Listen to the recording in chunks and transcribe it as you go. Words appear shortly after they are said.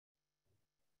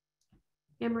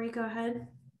Anne-Marie, go ahead.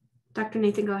 Dr.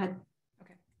 Nathan, go ahead.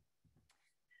 Okay.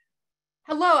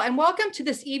 Hello, and welcome to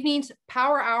this evening's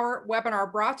Power Hour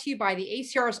webinar brought to you by the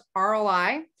ACR's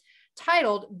RLI,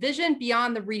 titled Vision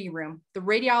Beyond the Reading Room, the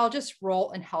Radiologist's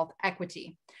Role in Health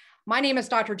Equity. My name is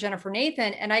Dr. Jennifer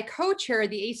Nathan, and I co-chair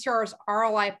the ACR's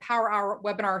RLI Power Hour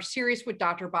webinar series with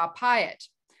Dr. Bob Pyatt.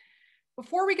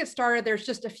 Before we get started, there's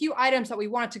just a few items that we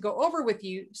wanted to go over with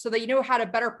you so that you know how to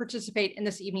better participate in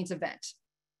this evening's event.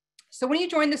 So when you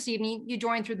join this evening, you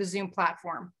join through the Zoom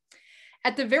platform.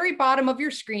 At the very bottom of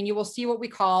your screen, you will see what we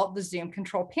call the Zoom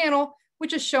control panel,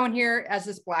 which is shown here as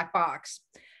this black box.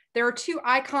 There are two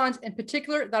icons in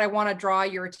particular that I want to draw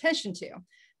your attention to.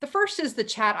 The first is the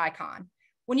chat icon.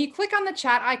 When you click on the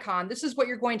chat icon, this is what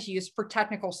you're going to use for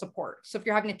technical support. So if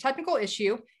you're having a technical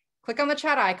issue, click on the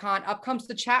chat icon, up comes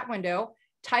the chat window,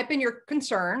 type in your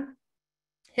concern,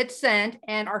 hit send,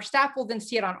 and our staff will then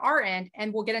see it on our end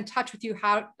and we'll get in touch with you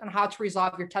on how to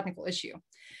resolve your technical issue.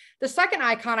 The second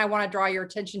icon I want to draw your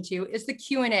attention to is the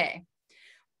Q&A.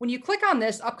 When you click on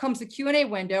this, up comes the Q&A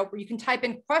window where you can type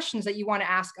in questions that you want to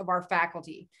ask of our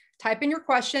faculty. Type in your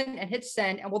question and hit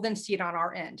send, and we'll then see it on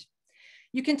our end.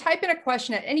 You can type in a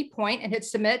question at any point and hit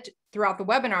submit throughout the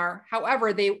webinar.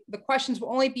 However, the questions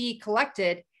will only be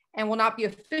collected and will not be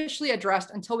officially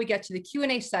addressed until we get to the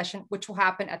Q&A session, which will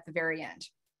happen at the very end.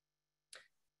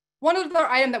 One other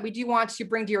item that we do want to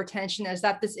bring to your attention is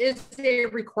that this is a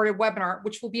recorded webinar,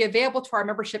 which will be available to our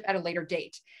membership at a later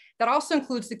date. That also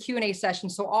includes the Q&A session,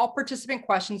 so all participant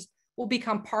questions will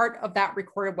become part of that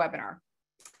recorded webinar.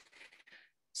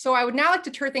 So I would now like to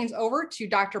turn things over to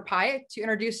Dr. Pyatt to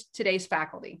introduce today's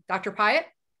faculty. Dr. Pyatt.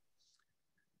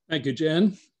 Thank you,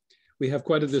 Jen. We have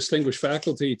quite a distinguished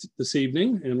faculty this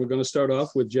evening, and we're going to start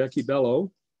off with Jackie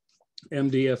Bello,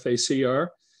 MD, FACR.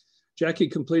 Jackie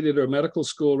completed her medical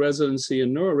school residency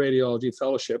in neuroradiology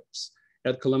fellowships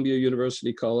at Columbia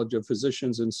University College of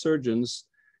Physicians and Surgeons,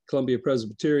 Columbia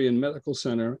Presbyterian Medical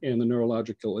Center, and the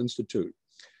Neurological Institute.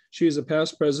 She is a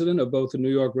past president of both the New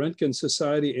York Röntgen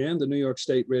Society and the New York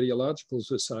State Radiological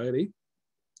Society,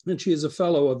 and she is a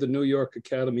fellow of the New York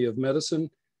Academy of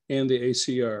Medicine and the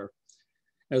ACR.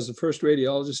 As the first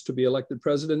radiologist to be elected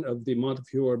president of the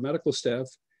Montefiore Medical Staff,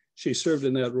 she served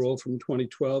in that role from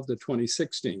 2012 to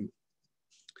 2016.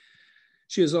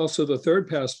 She is also the third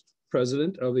past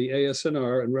president of the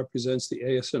ASNR and represents the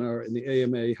ASNR in the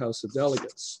AMA House of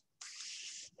Delegates.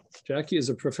 Jackie is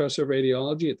a professor of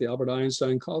radiology at the Albert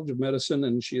Einstein College of Medicine,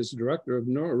 and she is director of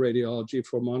neuroradiology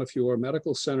for Montefiore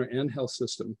Medical Center and Health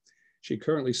System. She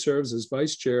currently serves as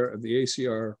vice chair of the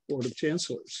ACR Board of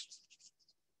Chancellors.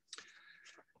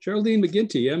 Geraldine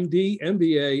McGinty, MD,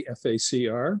 MBA,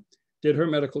 FACR, did her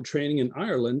medical training in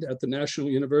Ireland at the National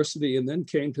University and then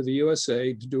came to the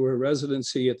USA to do her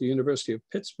residency at the University of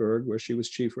Pittsburgh, where she was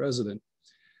chief resident.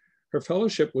 Her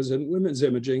fellowship was in women's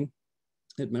imaging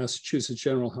at Massachusetts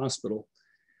General Hospital.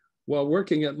 While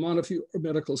working at Montefiore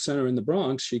Medical Center in the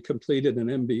Bronx, she completed an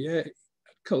MBA at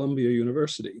Columbia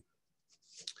University.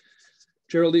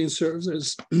 Geraldine serves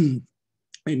as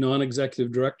a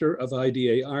non-executive director of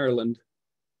IDA Ireland,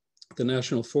 the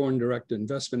National Foreign Direct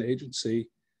Investment Agency,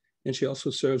 and she also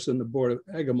serves on the board of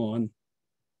Agamon,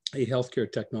 a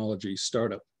healthcare technology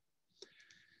startup.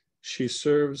 She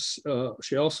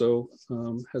also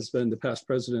has been the past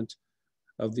president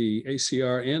of the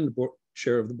ACR and the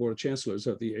chair of the Board of Chancellors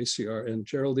of the ACR, and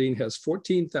Geraldine has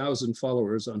 14,000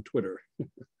 followers on Twitter.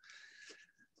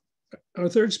 Our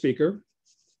third speaker,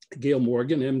 Gail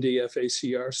Morgan, MD,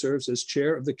 FACR, serves as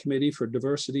chair of the Committee for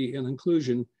Diversity and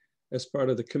Inclusion as part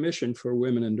of the Commission for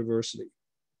Women and Diversity.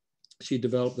 She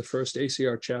developed the first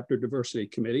ACR chapter diversity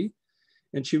committee,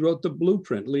 and she wrote the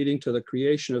blueprint leading to the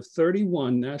creation of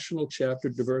 31 national chapter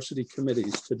diversity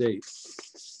committees to date.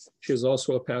 She is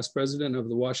also a past president of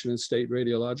the Washington State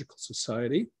Radiological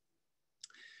Society,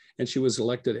 and she was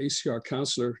elected ACR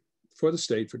counselor for the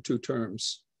state for 2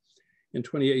 terms. In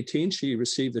 2018, she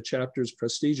received the chapter's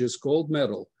prestigious gold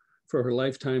medal for her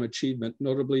lifetime achievement,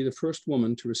 notably the first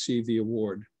woman to receive the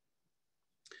award.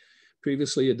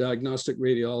 Previously a diagnostic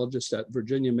radiologist at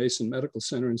Virginia Mason Medical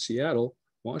Center in Seattle,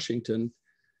 Washington,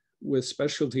 with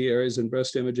specialty areas in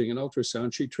breast imaging and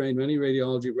ultrasound, she trained many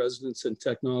radiology residents and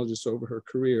technologists over her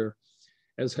career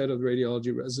as head of the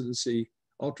radiology residency,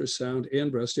 ultrasound,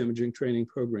 and breast imaging training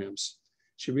programs.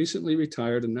 She recently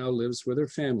retired and now lives with her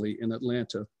family in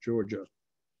Atlanta, Georgia.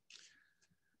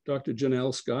 Dr.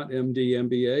 Jinel Scott, MD,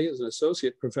 MBA, is an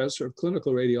associate professor of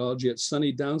clinical radiology at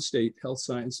SUNY Downstate Health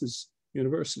Sciences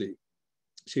University.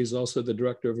 She's also the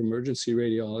director of emergency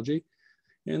radiology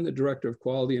and the director of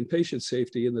quality and patient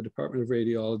safety in the Department of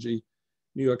Radiology,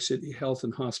 New York City Health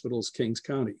and Hospitals, Kings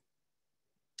County.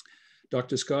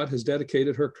 Dr. Scott has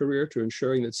dedicated her career to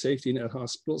ensuring that safety net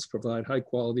hospitals provide high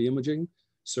quality imaging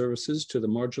services to the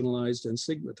marginalized and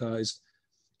stigmatized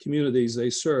communities they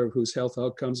serve, whose health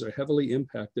outcomes are heavily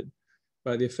impacted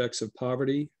by the effects of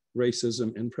poverty,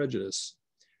 racism, and prejudice.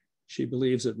 She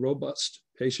believes that robust,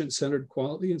 patient-centered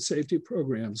quality and safety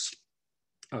programs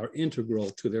are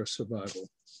integral to their survival.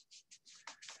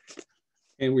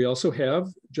 And we also have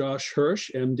Josh Hirsch,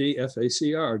 MD,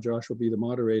 FACR. Josh will be the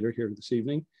moderator here this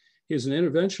evening. He is an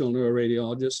interventional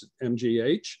neuroradiologist at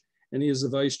MGH, and he is the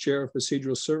vice chair of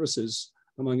procedural services,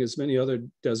 among his many other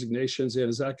designations, and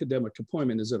his academic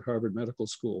appointment is at Harvard Medical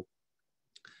School.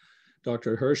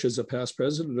 Dr. Hirsch is a past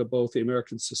president of both the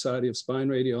American Society of Spine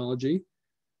Radiology,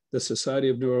 the Society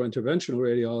of Neurointerventional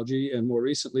Radiology, and more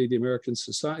recently, the American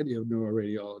Society of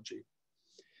Neuroradiology.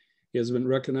 He has been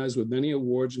recognized with many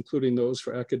awards, including those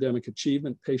for academic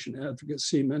achievement, patient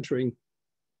advocacy, mentoring,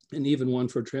 and even one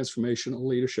for transformational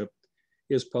leadership.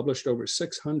 He has published over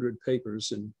 600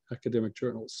 papers in academic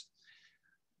journals.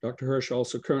 Dr. Hirsch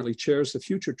also currently chairs the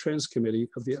Future Trends Committee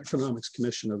of the Economics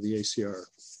Commission of the ACR.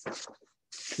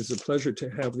 It's a pleasure to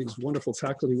have these wonderful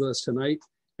faculty with us tonight,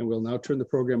 and we'll now turn the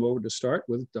program over to start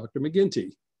with Dr.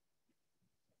 McGinty.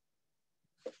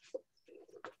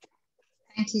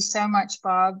 Thank you so much,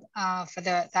 Bob, for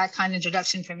that kind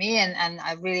introduction for me, and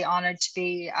I'm really honored to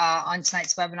be on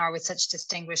tonight's webinar with such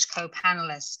distinguished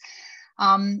co-panelists.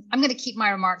 I'm going to keep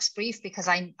my remarks brief because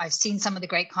I've seen some of the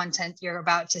great content you're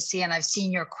about to see, and I've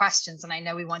seen your questions, and I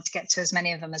know we want to get to as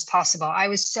many of them as possible. I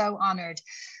was so honored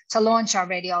to launch our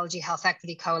Radiology Health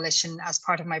Equity Coalition as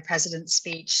part of my president's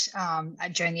speech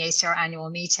during the ACR annual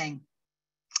meeting.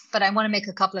 But I want to make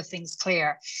a couple of things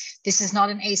clear. This is not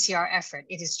an ACR effort.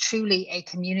 It is truly a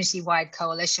community-wide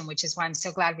coalition, which is why I'm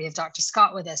so glad we have Dr.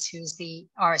 Scott with us, who's the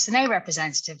RSNA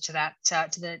representative to that,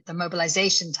 to the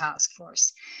mobilization task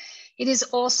force. It is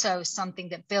also something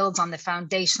that builds on the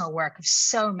foundational work of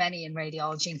so many in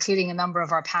radiology, including a number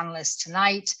of our panelists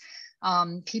tonight,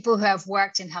 people who have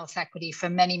worked in health equity for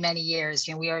many, many years.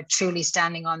 You know, we are truly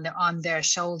standing on their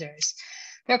shoulders.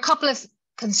 There are a couple of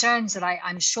concerns that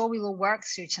I'm sure we will work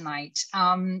through tonight.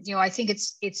 You know, I think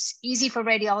it's easy for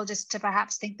radiologists to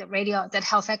perhaps think that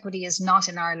health equity is not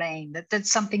in our lane,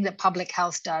 that's something that public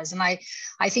health does. And I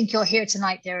think you'll hear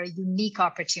tonight there are unique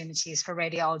opportunities for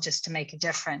radiologists to make a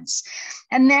difference.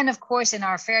 And then, of course, in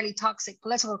our fairly toxic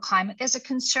political climate, there's a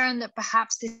concern that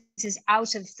perhaps this is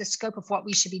out of the scope of what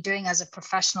we should be doing as a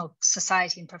professional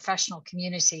society and professional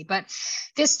community. But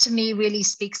this, to me, really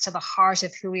speaks to the heart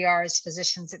of who we are as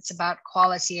physicians. It's about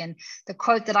quality. And the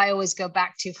quote that I always go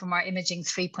back to from our Imaging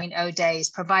 3.0 days,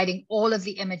 providing all of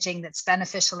the imaging that's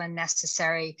beneficial and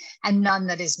necessary and none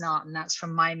that is not. And that's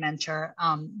from my mentor,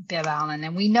 Bill Allen.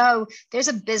 And we know there's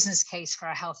a business case for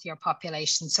a healthier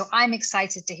population. So I'm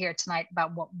excited to hear tonight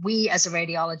about what we as a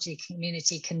radiology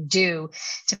community can do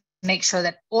to make sure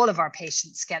that all of our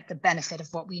patients get the benefit of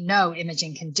what we know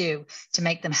imaging can do to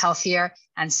make them healthier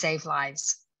and save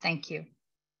lives. Thank you.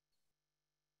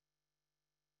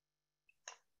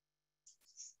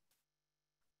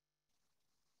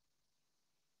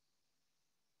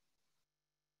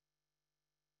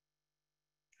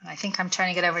 I think I'm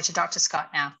turning it over to Dr. Scott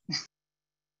now.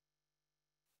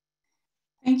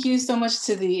 Thank you so much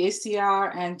to the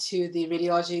ACR and to the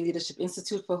Radiology Leadership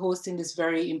Institute for hosting this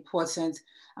very important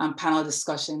panel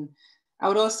discussion. I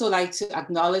would also like to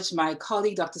acknowledge my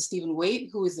colleague, Dr. Stephen Waite,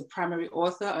 who is the primary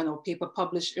author on a paper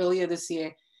published earlier this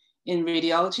year in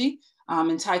Radiology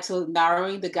entitled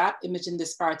Narrowing the Gap, Imaging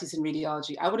Disparities in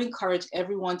Radiology. I would encourage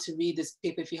everyone to read this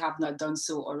paper if you have not done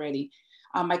so already.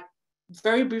 My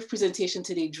very brief presentation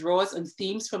today draws on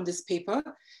themes from this paper,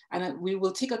 and we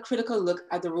will take a critical look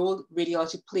at the role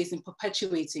radiology plays in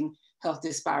perpetuating health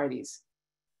disparities.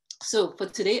 So for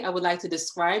today, I would like to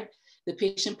describe the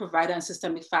patient, provider, and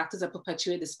systemic factors that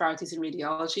perpetuate disparities in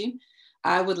radiology.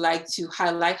 I would like to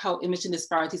highlight how imaging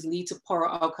disparities lead to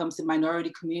poorer outcomes in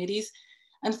minority communities.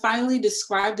 And finally,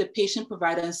 describe the patient,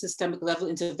 provider, and systemic level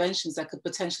interventions that could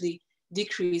potentially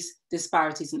decrease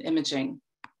disparities in imaging.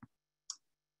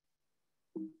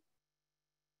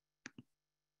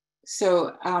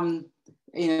 So,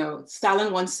 you know,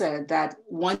 Stalin once said that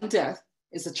one death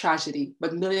is a tragedy,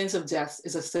 but millions of deaths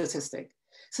is a statistic.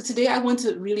 So today I want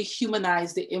to really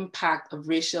humanize the impact of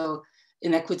racial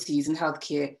inequities in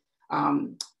healthcare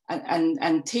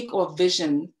and take our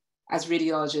vision as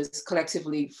radiologists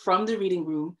collectively from the reading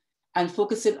room and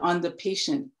focus it on the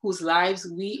patient whose lives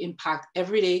we impact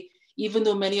every day, even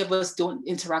though many of us don't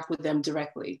interact with them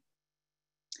directly.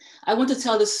 I want to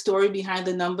tell the story behind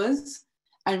the numbers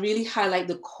and really highlight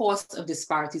the cost of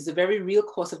disparities, the very real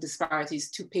cost of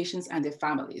disparities to patients and their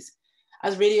families.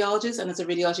 As radiologists and as a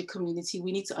radiology community,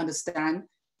 we need to understand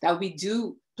that we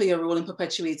do play a role in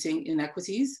perpetuating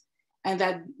inequities, and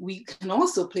that we can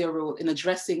also play a role in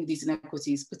addressing these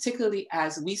inequities, particularly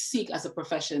as we seek as a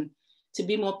profession to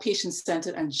be more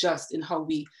patient-centered and just in how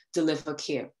we deliver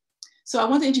care. So I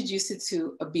want to introduce you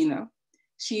to Abina.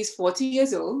 She's 40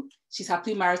 years old. She's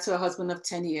happily married to a husband of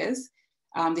 10 years.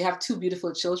 They have 2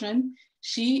 beautiful children.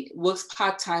 She works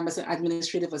part-time as an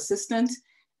administrative assistant,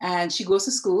 and she goes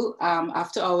to school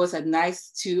after hours at night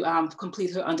to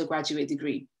complete her undergraduate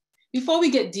degree. Before we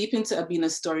get deep into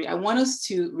Abina's story, I want us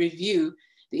to review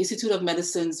the Institute of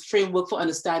Medicine's framework for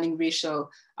understanding racial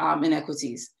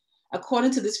inequities.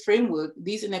 According to this framework,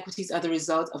 these inequities are the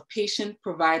result of patient,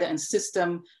 provider, and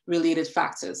system-related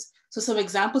factors. So some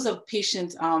examples of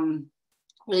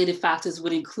patient-related factors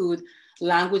would include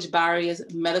language barriers,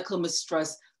 medical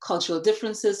mistrust, cultural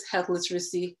differences, health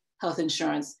literacy, health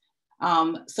insurance.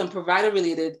 Some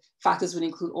provider-related factors would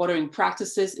include ordering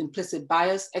practices, implicit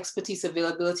bias, expertise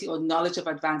availability, or knowledge of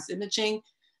advanced imaging.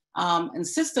 And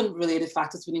system-related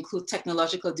factors would include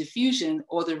technological diffusion,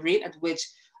 or the rate at which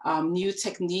new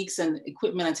techniques and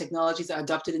equipment and technologies are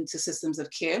adopted into systems of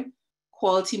care,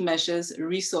 quality measures,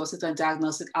 resources, and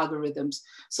diagnostic algorithms.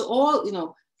 So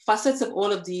all, facets of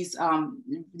all of these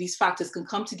factors can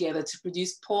come together to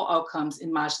produce poor outcomes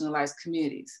in marginalized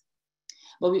communities.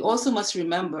 But we also must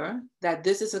remember that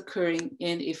this is occurring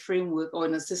in a framework or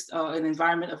an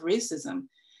environment of racism.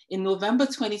 In November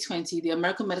 2020, the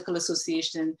American Medical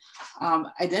Association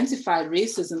identified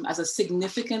racism as a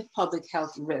significant public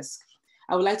health risk.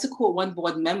 I would like to quote one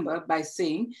board member by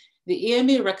saying, the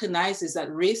AMA recognizes that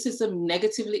racism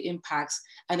negatively impacts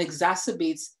and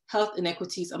exacerbates health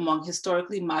inequities among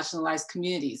historically marginalized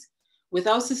communities.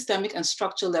 Without systemic and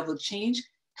structural level change,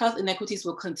 health inequities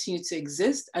will continue to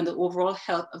exist and the overall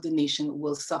health of the nation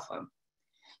will suffer.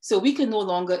 So we can no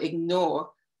longer ignore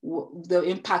the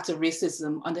impact of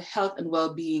racism on the health and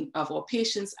well-being of our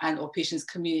patients and our patients'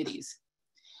 communities.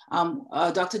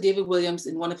 Dr. David Williams,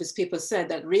 in one of his papers, said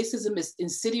that racism is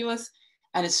insidious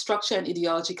and its structure and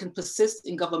ideology can persist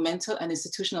in governmental and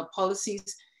institutional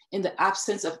policies in the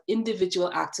absence of individual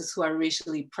actors who are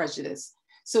racially prejudiced.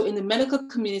 So in the medical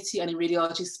community and in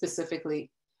radiology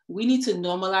specifically, we need to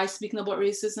normalize speaking about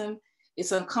racism.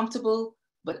 It's uncomfortable,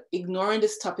 but ignoring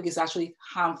this topic is actually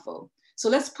harmful. So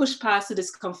let's push past the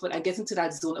discomfort and get into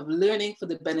that zone of learning for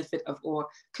the benefit of our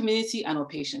community and our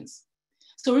patients.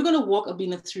 So we're going to walk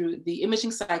Abina through the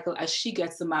imaging cycle as she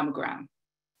gets the mammogram.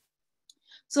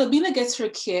 So Abina gets her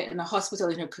care in a hospital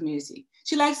in her community.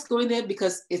 She likes going there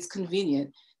because it's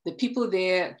convenient. The people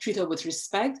there treat her with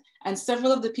respect, and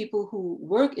several of the people who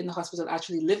work in the hospital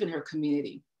actually live in her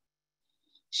community.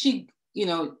 She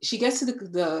gets to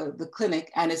the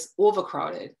clinic and it's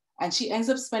overcrowded, and she ends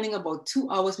up spending about 2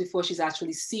 hours before she's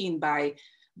actually seen by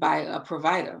a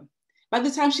provider. By the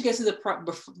time she gets to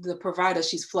the provider,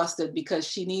 she's flustered because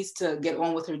she needs to get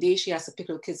on with her day. She has to pick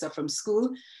her kids up from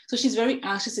school. So she's very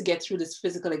anxious to get through this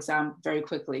physical exam very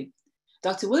quickly.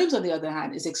 Dr. Williams, on the other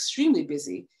hand, is extremely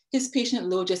busy. His patient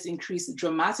load just increased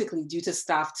dramatically due to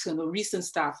recent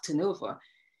staff turnover.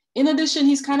 In addition,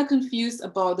 he's kind of confused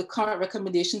about the current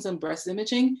recommendations on breast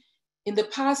imaging. In the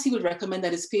past, he would recommend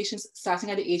that his patients starting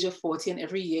at the age of 40 and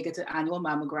every year get an annual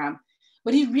mammogram.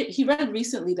 But he read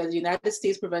recently that the United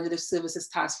States Preventative Services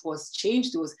Task Force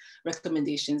changed those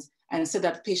recommendations and said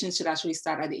that patients should actually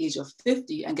start at the age of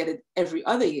 50 and get it every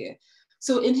other year.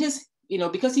 So in his,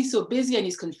 because he's so busy and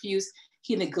he's confused,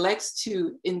 he neglects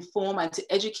to inform and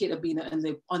to educate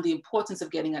Abina on the importance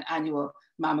of getting an annual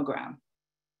mammogram.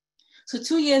 So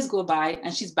 2 years go by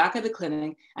and she's back at the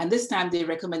clinic, and this time they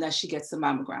recommend that she gets a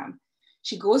mammogram.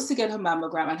 She goes to get her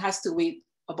mammogram and has to wait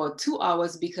about 2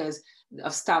 hours because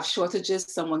of staff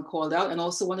shortages, someone called out, and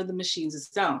also one of the machines is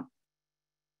down.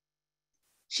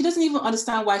 She doesn't even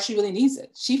understand why she really needs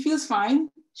it. She feels fine,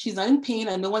 she's not in pain,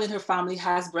 and no one in her family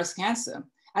has breast cancer.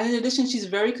 And in addition, she's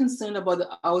very concerned about the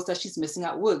hours that she's missing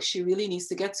at work. She really needs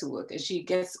to get to work, and she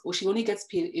only gets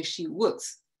paid if she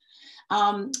works.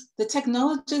 The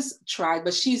technologist tried,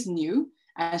 but she's new,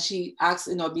 and she asked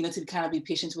Abina to kind of be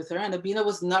patient with her, and Abina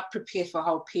was not prepared for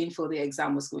how painful the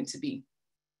exam was going to be.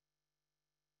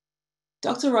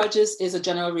 Dr. Rogers is a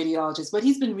general radiologist, but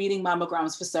he's been reading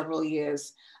mammograms for several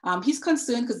years. He's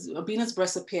concerned because Abina's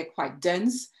breasts appear quite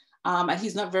dense, and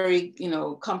he's not very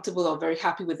comfortable or very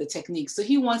happy with the technique. So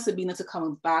he wants Abina to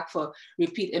come back for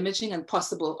repeat imaging and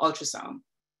possible ultrasound.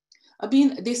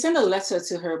 They send a letter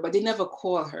to her, but they never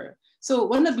call her. So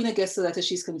when Abina gets the letter,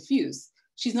 she's confused.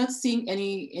 She's not seeing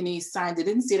any sign. They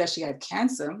didn't say that she had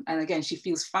cancer. And again, she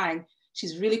feels fine.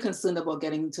 She's really concerned about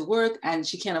getting to work and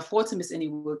she can't afford to miss any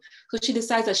work. So she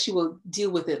decides that she will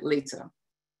deal with it later.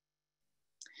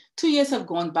 2 years have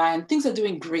gone by and things are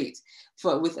doing great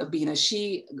with Abina.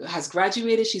 She has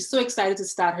graduated. She's so excited to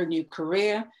start her new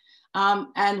career.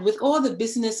 And with all the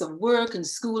business of work and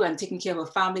school and taking care of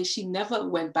her family, she never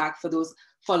went back for those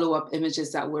follow-up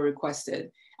images that were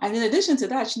requested. And in addition to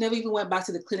that, she never even went back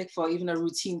to the clinic for even a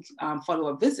routine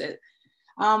follow-up visit.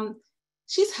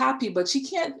 She's happy, but she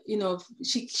can't,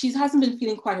 she hasn't been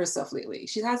feeling quite herself lately.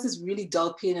 She has this really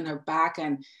dull pain in her back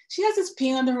and she has this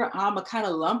pain under her arm, a kind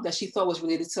of lump that she thought was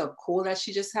related to a cold that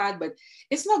she just had, but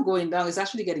it's not going down, it's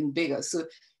actually getting bigger. So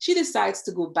she decides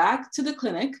to go back to the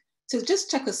clinic to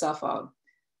just check herself out.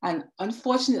 And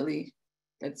unfortunately,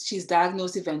 that she's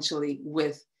diagnosed eventually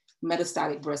with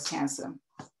metastatic breast cancer.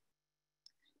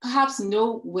 Perhaps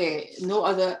no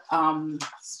other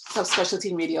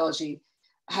subspecialty in radiology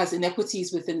has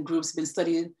inequities within groups been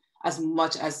studied as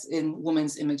much as in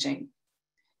women's imaging.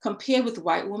 Compared with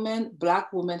white women,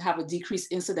 Black women have a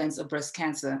decreased incidence of breast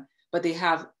cancer, but they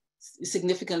have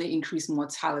significantly increased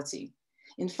mortality.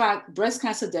 In fact, breast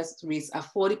cancer death rates are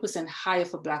 40% higher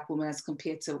for Black women as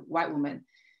compared to white women.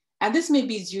 And this may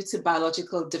be due to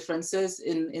biological differences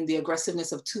in the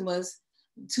aggressiveness of tumors.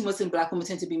 Tumors in Black women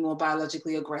tend to be more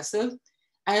biologically aggressive.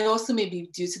 And it also may be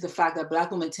due to the fact that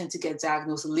Black women tend to get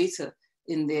diagnosed later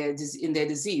in their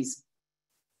disease.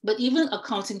 But even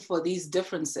accounting for these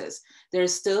differences, there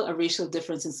is still a racial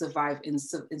difference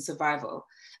in survival.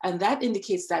 And that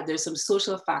indicates that there's some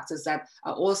social factors that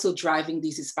are also driving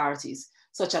these disparities,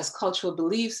 such as cultural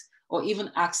beliefs or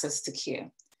even access to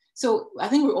care. So I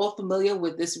think we're all familiar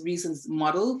with this reasons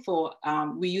model for,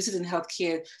 we use it in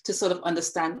healthcare to sort of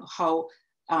understand how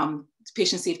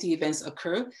patient safety events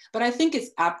occur, but I think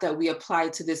it's apt that we apply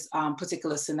to this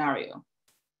particular scenario.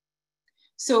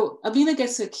 So Abina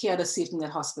gets her care at a safety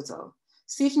net hospital.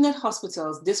 Safety net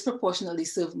hospitals disproportionately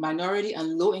serve minority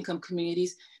and low-income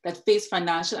communities that face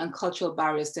financial and cultural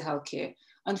barriers to healthcare.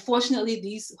 Unfortunately,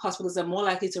 these hospitals are more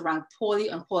likely to rank poorly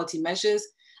on quality measures,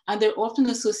 and they're often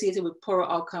associated with poorer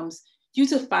outcomes due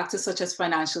to factors such as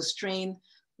financial strain,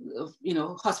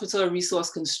 hospital resource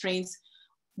constraints.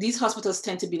 These hospitals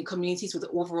tend to be in communities with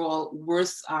overall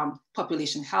worse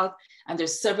population health, and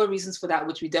there's several reasons for that,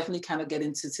 which we definitely cannot get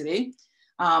into today.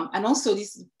 And also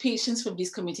these patients from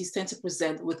these communities tend to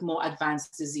present with more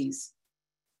advanced disease.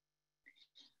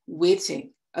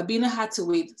 Waiting. Abina had to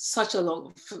wait such a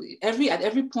long, at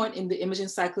every point in the imaging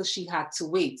cycle, she had to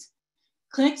wait.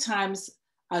 Clinic times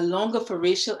are longer for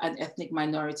racial and ethnic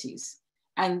minorities.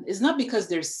 And it's not because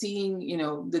they're seeing,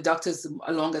 the doctors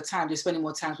a longer time, they're spending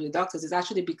more time with the doctors. It's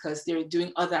actually because they're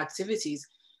doing other activities,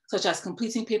 such as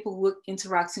completing paperwork,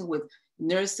 interacting with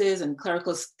nurses and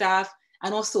clerical staff,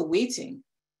 and also waiting.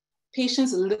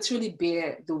 Patients literally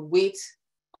bear the weight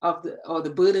of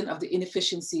the burden of the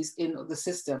inefficiencies in the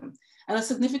system. And a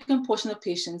significant portion of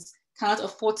patients cannot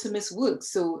afford to miss work.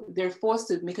 So they're forced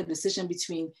to make a decision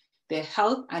between their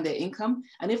health and their income.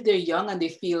 And if they're young and they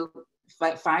feel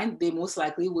fine, they most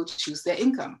likely will choose their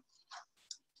income.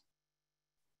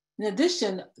 In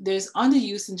addition, there's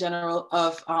underuse in general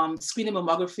of screening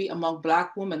mammography among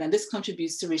Black women, and this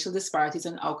contributes to racial disparities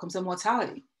in outcomes and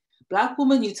mortality. Black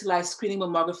women utilize screening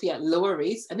mammography at lower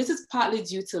rates, and this is partly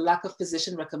due to lack of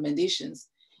physician recommendations.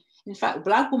 In fact,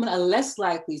 Black women are less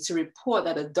likely to report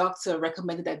that a doctor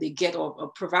recommended that they get, or a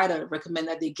provider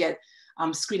recommended that they get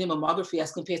screening mammography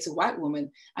as compared to white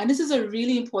women. And this is a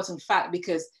really important fact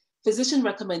because physician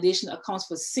recommendation accounts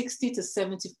for 60 to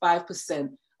 75%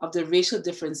 of the racial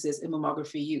differences in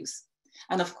mammography use.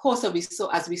 And of course,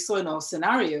 as we saw in our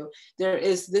scenario, there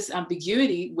is this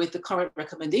ambiguity with the current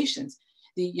recommendations.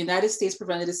 The United States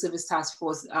Preventative Service Task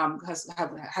Force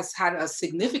has had a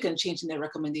significant change in their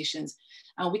recommendations.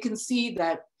 And we can see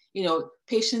that,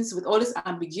 patients with all this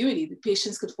ambiguity, the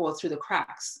patients could fall through the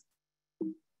cracks.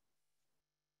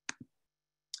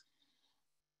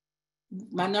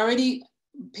 Minority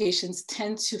patients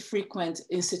tend to frequent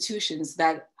institutions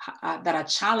that are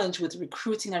challenged with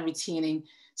recruiting and retaining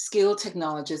skilled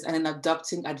technologists and in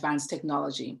adopting advanced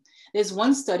technology. There's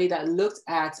one study that looked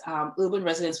at urban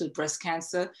residents with breast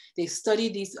cancer. They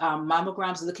studied these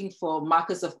mammograms looking for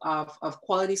markers of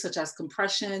quality such as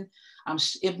compression,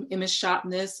 image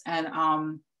sharpness,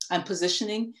 and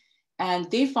positioning.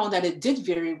 And they found that it did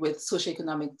vary with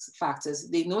socioeconomic factors.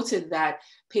 They noted that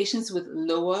patients with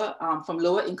from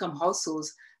lower income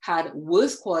households had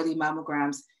worse quality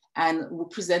mammograms and were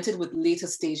presented with later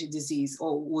stage disease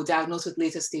or were diagnosed with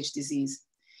later stage disease.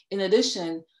 In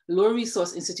addition, low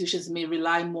resource institutions may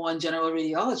rely more on general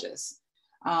radiologists.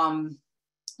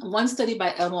 One study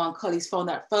by Elmo and colleagues found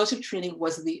that fellowship training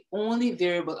was the only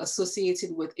variable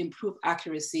associated with improved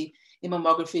accuracy in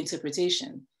mammography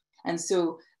interpretation. And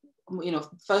so,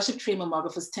 fellowship trained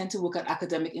mammographers tend to work at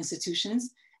academic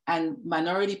institutions, and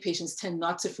minority patients tend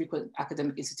not to frequent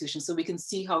academic institutions. So we can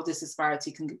see how this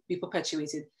disparity can be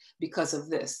perpetuated because of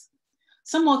this.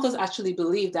 Some authors actually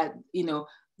believe that,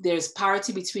 there's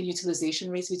parity between utilization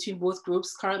rates between both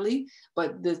groups currently,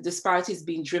 but the disparity is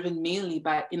being driven mainly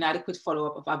by inadequate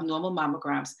follow-up of abnormal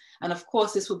mammograms. And of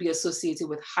course, this will be associated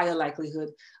with higher likelihood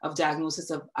of diagnosis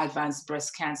of advanced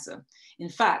breast cancer. In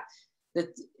fact,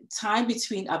 the time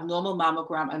between abnormal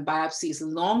mammogram and biopsy is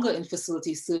longer in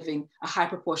facilities serving a high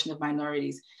proportion of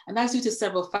minorities. And that's due to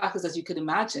several factors, as you could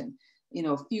imagine.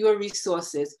 Fewer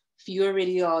resources, fewer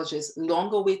radiologists,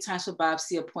 longer wait times for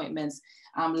biopsy appointments,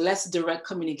 less direct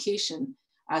communication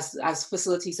as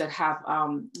facilities that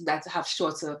have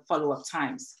shorter follow-up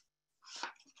times.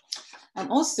 And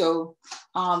also,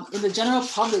 in the general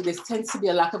public, there tends to be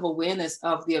a lack of awareness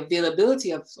of the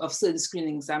availability of certain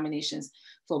screening examinations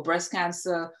for breast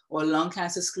cancer or lung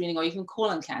cancer screening or even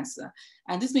colon cancer.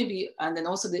 And this may be, and then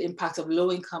also the impact of low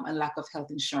income and lack of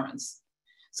health insurance.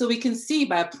 So we can see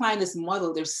by applying this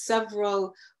model, there's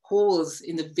several holes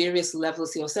in the various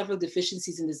levels here, or several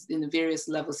deficiencies in the various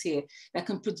levels here that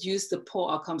can produce the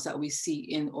poor outcomes that we see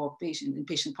in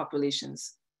patient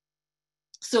populations.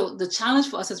 So the challenge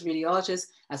for us as radiologists,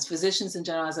 as physicians in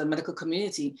general, as a medical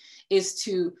community, is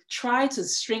to try to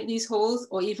shrink these holes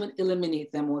or even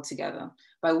eliminate them altogether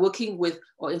by working with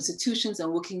our institutions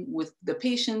and working with the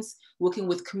patients, working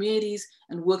with communities,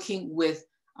 and working with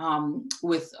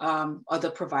other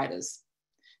providers.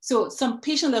 So some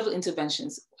patient level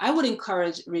interventions. I would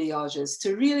encourage radiologists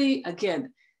to really,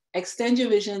 again, extend your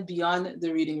vision beyond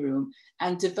the reading room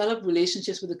and develop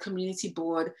relationships with the community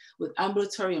board, with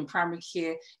ambulatory and primary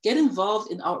care, get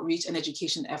involved in outreach and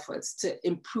education efforts to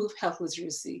improve health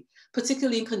literacy,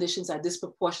 particularly in conditions that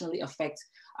disproportionately affect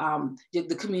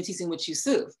the communities in which you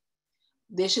serve.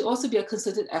 There should also be a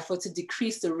concerted effort to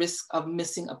decrease the risk of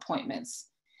missing appointments.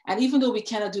 And even though we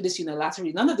cannot do this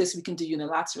unilaterally, none of this we can do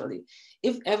unilaterally.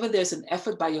 If ever there's an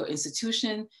effort by your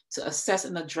institution to assess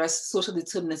and address social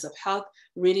determinants of health,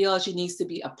 radiology needs to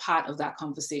be a part of that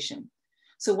conversation.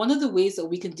 So one of the ways that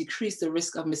we can decrease the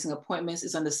risk of missing appointments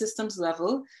is on the systems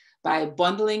level by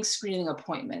bundling screening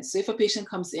appointments. So if a patient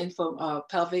comes in for a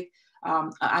pelvic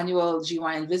annual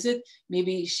GYN visit,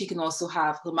 maybe she can also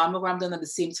have her mammogram done at the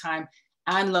same time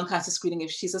and lung cancer screening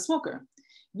if she's a smoker.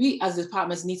 We as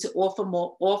departments need to offer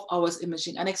more off-hours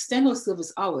imaging and extend our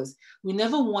service hours. We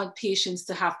never want patients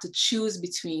to have to choose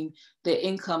between their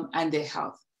income and their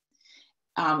health.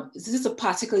 This is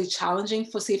particularly challenging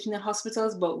for safety net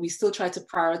hospitals, but we still try to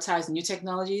prioritize new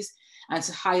technologies and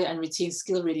to hire and retain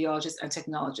skilled radiologists and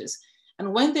technologists.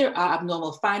 And when there are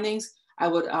abnormal findings, I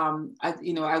would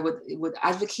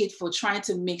advocate for trying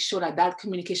to make sure that that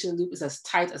communication loop is as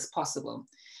tight as possible.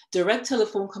 Direct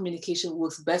telephone communication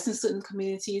works best in certain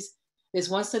communities. There's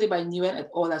one study by Nguyen et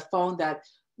al. That found that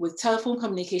with telephone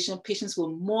communication, patients were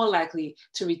more likely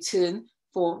to return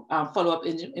for follow-up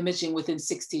imaging within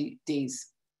 60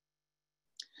 days.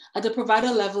 At the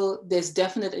provider level, there's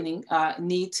definitely a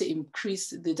need to increase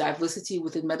the diversity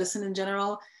within medicine in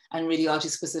general and radiology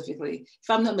specifically. If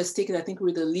I'm not mistaken, I think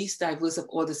we're the least diverse of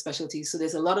all the specialties. So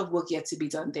there's a lot of work yet to be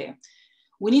done there.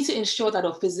 We need to ensure that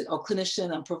our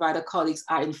clinician and provider colleagues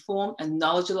are informed and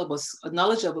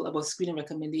knowledgeable about screening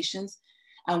recommendations.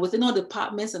 And within our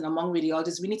departments and among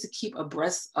radiologists, we need to keep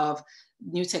abreast of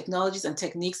new technologies and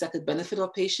techniques that could benefit our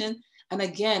patient. And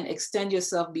again, extend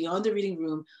yourself beyond the reading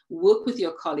room, work with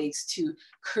your colleagues to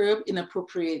curb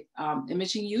inappropriate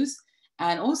imaging use,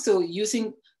 and also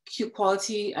using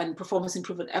quality and performance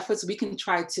improvement efforts, we can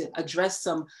try to address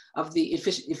some of the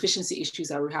efficiency issues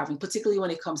that we're having, particularly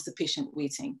when it comes to patient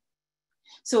waiting.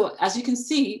 So as you can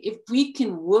see, if we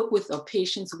can work with our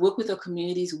patients, work with our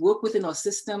communities, work within our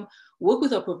system, work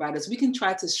with our providers, we can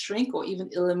try to shrink or even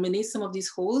eliminate some of these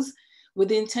holes with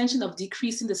the intention of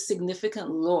decreasing the significant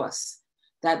loss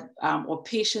that our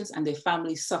patients and their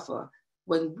families suffer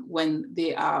when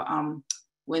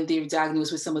they're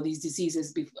diagnosed with some of these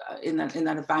diseases in an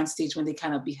advanced stage when they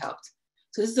cannot be helped.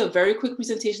 So this is a very quick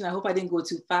presentation. I hope I didn't go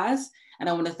too fast. And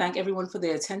I want to thank everyone for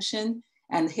their attention.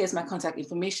 And here's my contact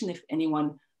information if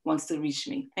anyone wants to reach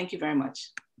me. Thank you very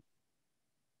much.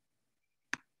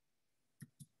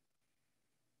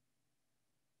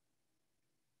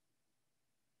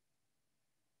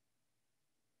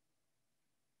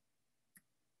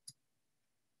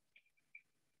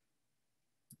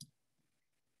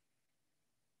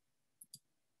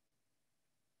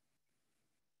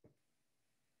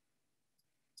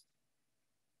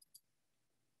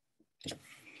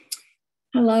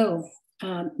 Hello,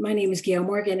 my name is Gail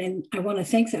Morgan, and I want to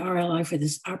thank the RLI for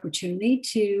this opportunity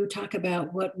to talk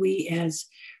about what we as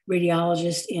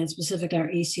radiologists and specifically our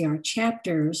ACR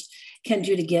chapters can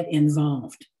do to get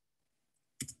involved.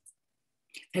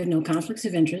 I have no conflicts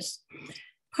of interest.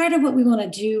 Part of what we want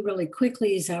to do really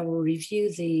quickly is I will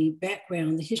review the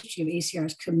background, the history of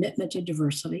ACR's commitment to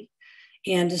diversity,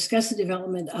 and discuss the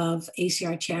development of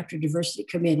ACR chapter diversity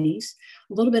committees,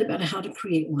 a little bit about how to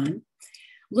create one,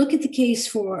 look at the case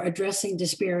for addressing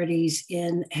disparities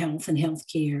in health and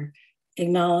healthcare,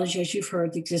 acknowledge, as you've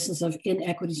heard, the existence of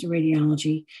inequities in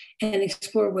radiology, and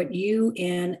explore what you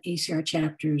and ACR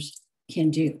chapters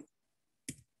can do.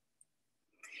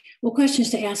 Well, questions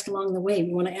to ask along the way.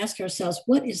 We want to ask ourselves,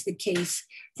 what is the case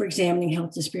for examining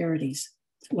health disparities?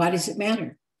 Why does it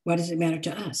matter? Why does it matter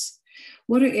to us?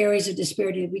 What are areas of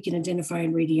disparity that we can identify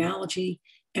in radiology?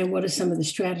 And what are some of the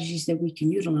strategies that we can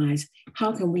utilize?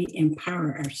 How can we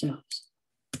empower ourselves?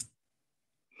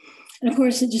 And of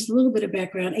course, just a little bit of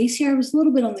background. ACR was a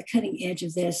little bit on the cutting edge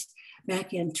of this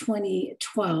back in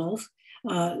 2012.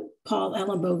 Paul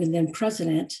Ellenbogen, then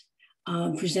president,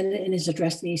 presented in his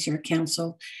address to the ACR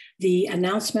Council the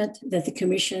announcement that the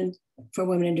Commission for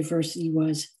Women and Diversity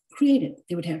was created.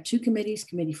 They would have two committees,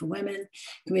 Committee for Women,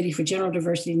 Committee for General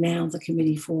Diversity, now the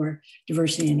Committee for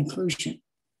Diversity and Inclusion.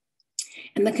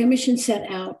 And the Commission set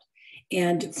out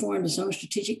and formed its own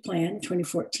strategic plan in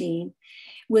 2014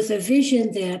 with a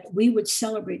vision that we would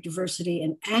celebrate diversity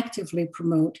and actively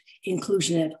promote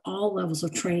inclusion at all levels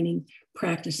of training,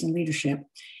 practice, and leadership.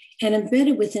 And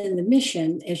embedded within the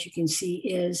mission, as you can see,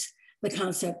 is the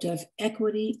concept of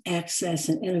equity, access,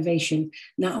 and innovation,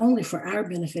 not only for our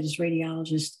benefit as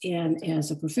radiologists and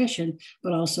as a profession,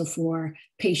 but also for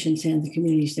patients and the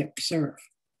communities that we serve.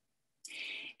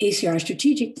 ACR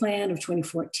strategic plan of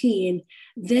 2014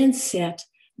 then set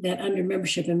that under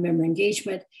membership and member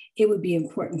engagement, it would be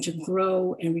important to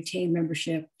grow and retain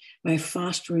membership by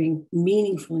fostering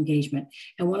meaningful engagement.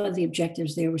 And one of the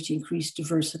objectives there was to increase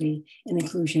diversity and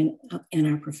inclusion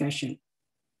in our profession.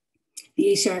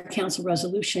 The ACR Council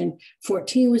Resolution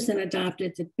 14 was then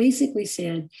adopted that basically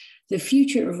said the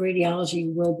future of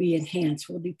radiology will be enhanced,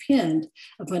 will depend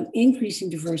upon increasing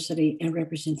diversity and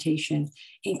representation,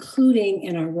 including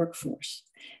in our workforce.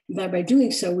 And by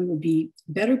doing so, we would be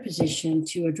better positioned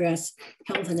to address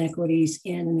health inequities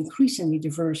in an increasingly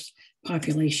diverse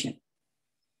population.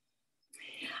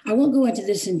 I won't go into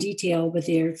this in detail, but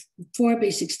there are 4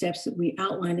 basic steps that we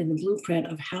outlined in the blueprint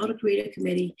of how to create a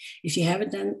committee. If you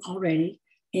haven't done already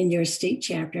in your state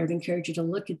chapter, I'd encourage you to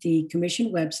look at the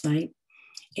Commission website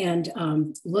and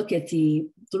look at the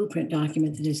blueprint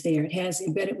document that is there. It has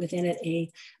embedded within it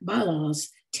a bylaws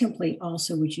template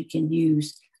also, which you can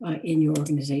use in your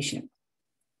organization.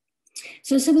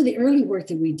 So some of the early work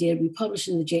that we did, we published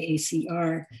in the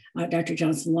JACR, Dr.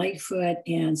 Johnson Lightfoot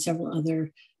and several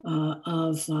other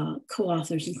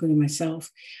co-authors, including myself,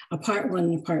 a part 1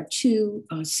 and a part 2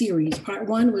 series. Part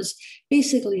 1 was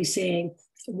basically saying,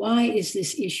 why is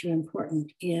this issue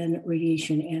important in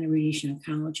radiation and radiation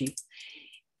oncology?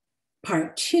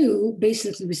 Part 2,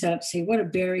 basically we set out to say, what are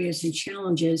barriers and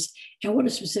challenges and what are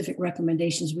specific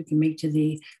recommendations we can make to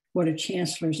the Board of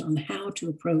Chancellors on how to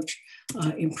approach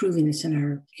improving this in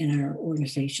our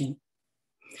organization.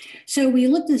 So we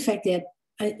looked at the fact that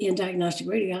in diagnostic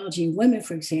radiology, women,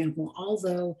 for example,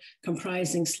 although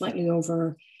comprising slightly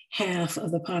over half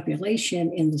of the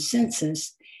population in the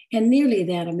census, and nearly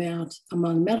that amount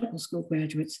among medical school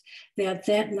graduates,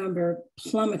 that number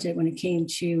plummeted when it came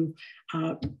to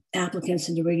applicants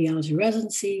into radiology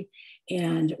residency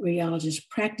and radiologists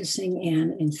practicing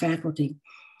and in faculty.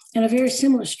 And a very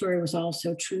similar story was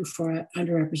also true for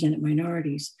underrepresented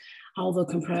minorities, although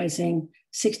comprising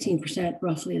 16%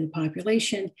 roughly of the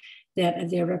population, that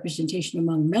their representation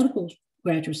among medical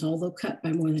graduates, although cut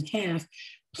by more than half,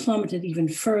 plummeted even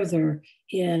further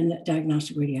in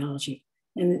diagnostic radiology.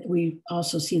 And we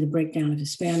also see the breakdown of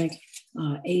Hispanic,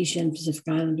 Asian, Pacific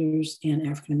Islanders, and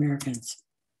African Americans.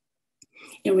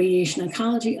 In radiation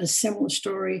oncology, a similar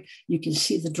story. You can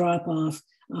see the drop-off,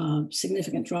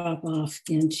 significant drop-off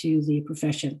into the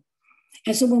profession.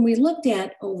 And so when we looked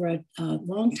at over a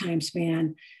long time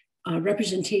span,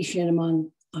 representation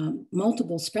among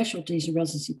multiple specialties and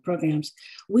residency programs,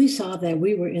 we saw that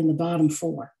we were in the bottom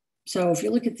 4. So if you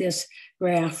look at this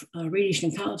graph,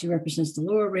 radiation oncology represents the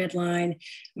lower red line,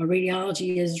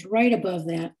 radiology is right above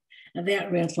that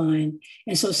red line.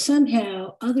 And so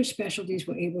somehow other specialties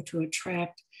were able to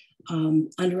attract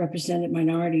underrepresented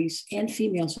minorities and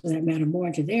females, for that matter, more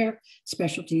into their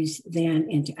specialties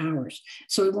than into ours.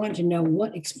 So we wanted to know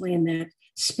what explained that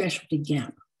specialty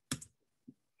gap.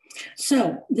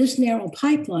 So this narrow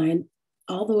pipeline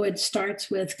although it starts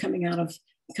with coming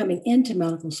into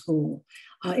medical school,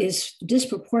 is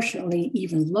disproportionately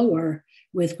even lower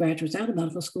with graduates out of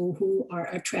medical school who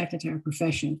are attracted to our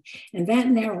profession. And that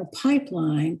narrow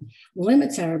pipeline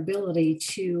limits our ability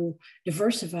to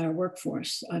diversify our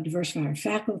workforce, diversify our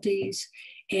faculties,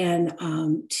 and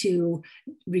to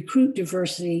recruit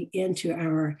diversity into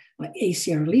our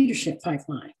ACR leadership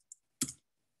pipeline.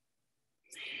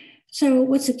 So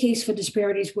what's the case for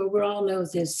disparities? Well, we all know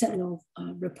the Sentinel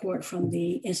report from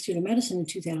the Institute of Medicine in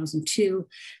 2002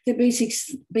 that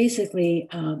basically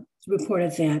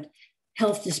reported that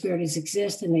health disparities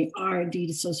exist, and they are indeed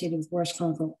associated with worse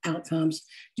clinical outcomes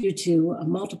due to a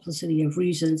multiplicity of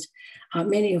reasons,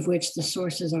 many of which the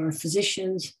sources are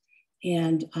physicians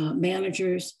and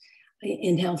managers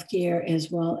in healthcare, as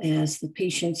well as the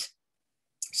patients.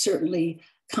 Certainly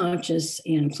conscious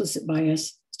and implicit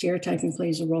bias, stereotyping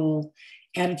plays a role,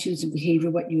 attitudes and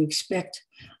behavior, what you expect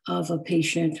of a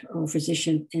patient or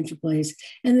physician interplays.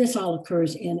 And this all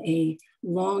occurs in a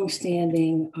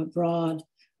long-standing, broad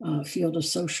field of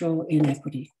social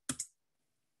inequity.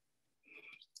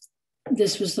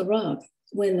 This was the rub.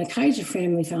 When the Kaiser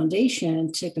Family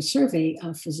Foundation took a survey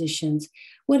of physicians,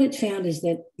 what it found is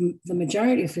that the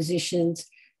majority of physicians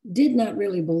did not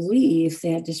really believe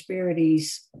that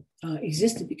disparities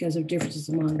existed because of differences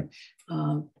among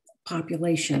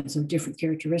populations of different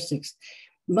characteristics.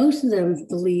 Most of them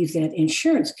believed that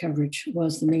insurance coverage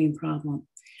was the main problem.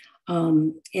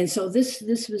 And so this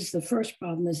was the first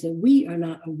problem, is that we are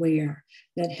not aware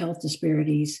that health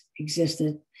disparities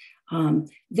existed.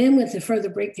 Then with the further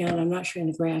breakdown, I'm not showing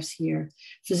the graphs here,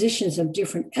 physicians of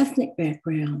different ethnic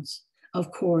backgrounds,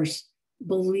 of course,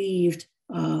 believed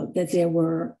that there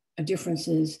were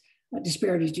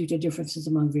disparities due to differences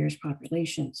among various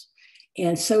populations.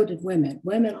 And so did women.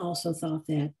 Women also thought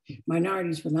that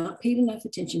minorities were not paid enough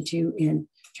attention to in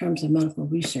terms of medical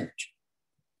research.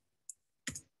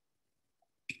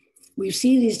 We've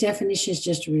seen these definitions,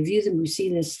 just to review them. We see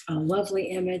this lovely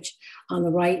image on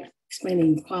the right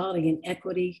explaining equality and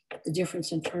equity, the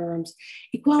difference in terms.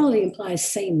 Equality implies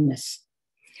sameness,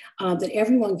 that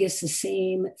everyone gets the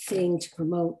same thing to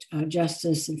promote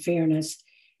justice and fairness.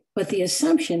 But the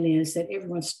assumption is that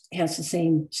everyone has the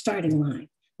same starting line.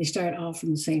 They start off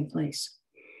from the same place.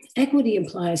 Equity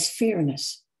implies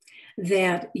fairness,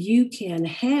 that you can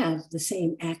have the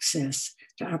same access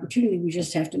to opportunity. We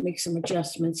just have to make some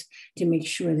adjustments to make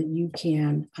sure that you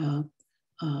can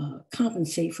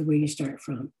compensate for where you start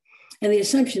from. And the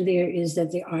assumption there is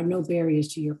that there are no barriers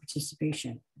to your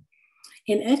participation.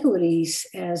 Inequities,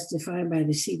 as defined by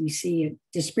the CDC, are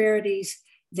disparities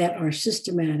that are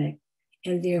systematic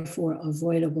and therefore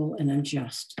avoidable and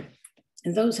unjust.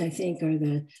 And those, I think, are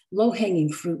the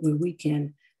low-hanging fruit where we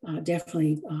can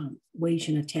definitely wage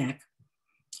an attack.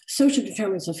 Social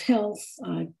determinants of health,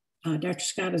 Dr.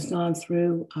 Scott has gone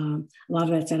through a lot of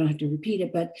that, so I don't have to repeat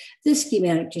it, but this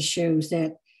schematic just shows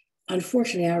that,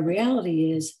 unfortunately, our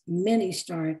reality is many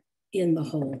start in the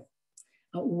hole,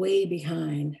 way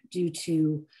behind due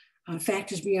to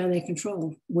factors beyond their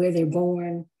control, where they're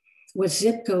born, what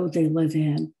zip code they live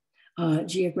in,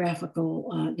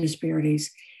 geographical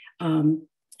disparities,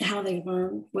 how they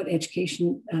learn, what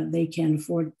education they can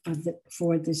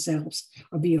afford themselves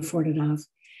or be afforded of.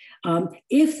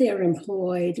 If they're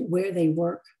employed, where they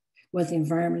work, what the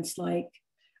environment's like,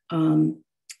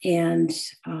 and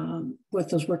what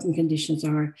those working conditions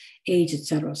are, age, et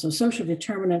cetera. So social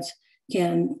determinants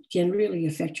can really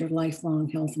affect your lifelong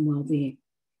health and well-being.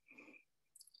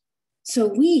 So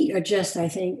we are just, I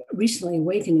think, recently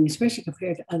awakening, especially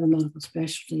compared to other medical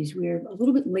specialties. We're a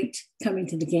little bit late coming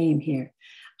to the game here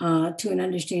to an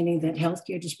understanding that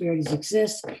healthcare disparities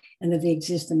exist and that they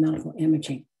exist in medical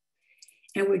imaging.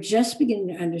 And we're just beginning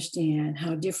to understand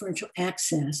how differential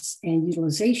access and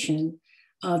utilization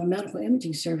of medical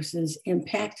imaging services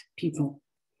impact people,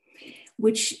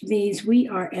 which means we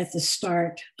are at the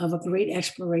start of a great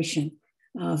exploration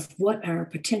of what our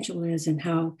potential is and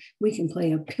how we can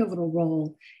play a pivotal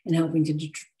role in helping to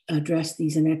address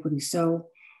these inequities. So,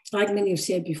 like many have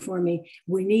said before me,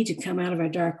 we need to come out of our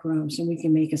dark rooms and we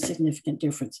can make a significant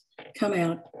difference. Come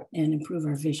out and improve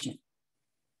our vision.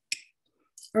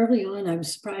 Early on, I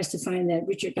was surprised to find that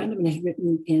Richard Gunderman had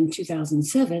written in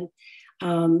 2007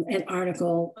 an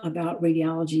article about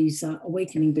radiology's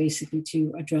awakening, basically,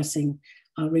 to addressing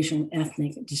racial and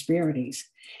ethnic disparities.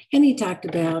 And he talked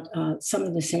about some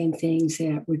of the same things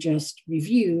that were just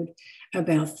reviewed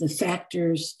about the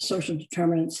factors, social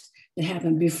determinants that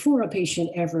happen before a patient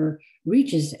ever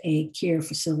reaches a care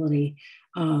facility,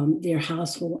 their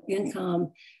household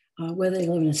income, whether they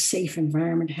live in a safe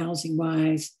environment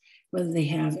housing-wise, whether they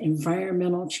have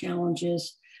environmental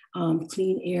challenges,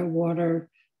 clean air, water,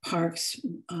 parks,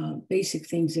 basic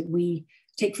things that we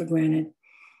take for granted.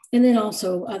 And then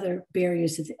also other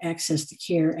barriers to access to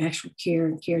care, actual care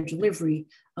and care delivery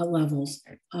levels,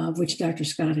 which Dr.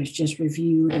 Scott has just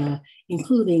reviewed,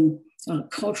 including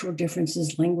cultural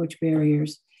differences, language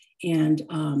barriers, and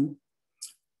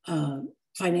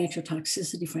financial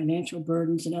toxicity, financial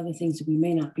burdens, and other things that we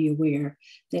may not be aware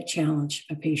that challenge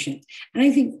a patient. And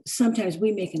I think sometimes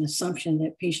we make an assumption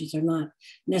that patients are not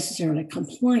necessarily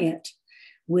compliant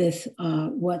with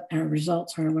what our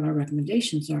results are and what our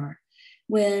recommendations are,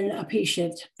 when a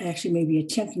patient actually may be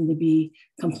attempting to be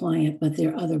compliant, but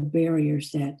there are other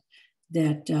barriers that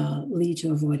lead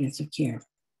to avoidance of care.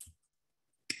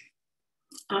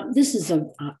 This is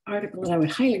an article that I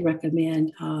would highly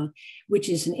recommend, which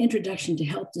is an introduction to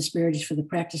health disparities for the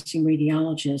practicing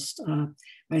radiologist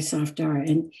by Safdar.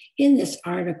 And in this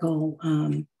article,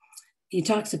 he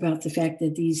talks about the fact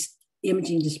that these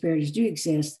imaging disparities do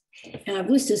exist. And I've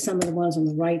listed some of the ones on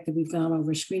the right that we've gone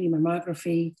over: screening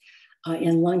mammography,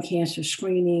 in lung cancer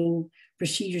screening,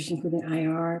 procedures including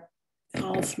IR,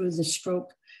 all through the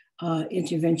stroke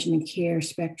intervention and care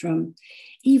spectrum,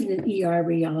 even in ER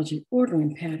radiology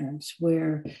ordering patterns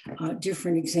where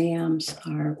different exams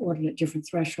are ordered at different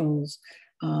thresholds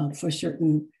for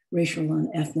certain racial and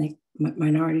ethnic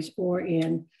minorities, or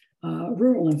in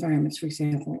rural environments, for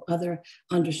example, other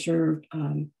underserved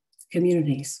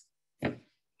communities.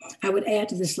 I would add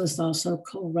to this list also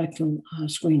colorectal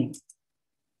screening.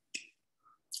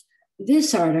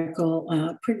 This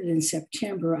article, printed in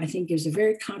September, I think gives a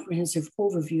very comprehensive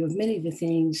overview of many of the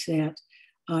things that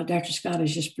Dr. Scott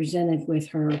has just presented with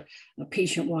her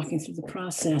patient walking through the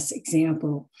process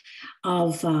example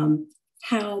of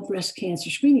how breast cancer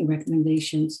screening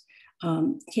recommendations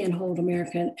can hold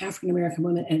African-American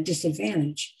women at a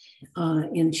disadvantage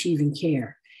in achieving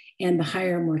care, and the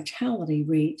higher mortality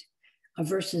rate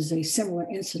versus a similar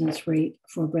incidence rate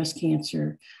for breast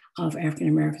cancer of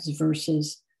African-Americans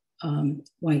versus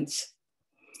whites.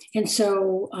 And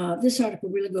so this article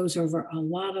really goes over a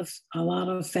lot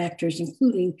of factors,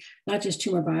 including not just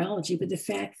tumor biology, but the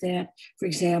fact that, for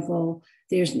example,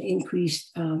 there's an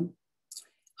increased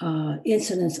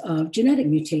incidence of genetic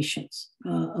mutations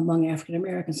among African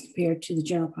Americans compared to the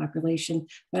general population,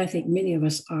 that I think many of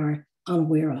us are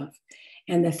unaware of.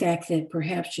 And the fact that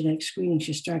perhaps genetic screening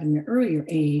should start in an earlier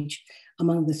age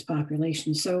among this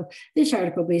population. So this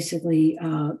article basically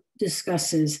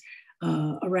discusses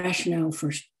a rationale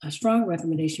for a strong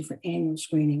recommendation for annual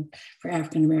screening for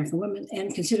African American women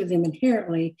and consider them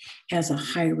inherently as a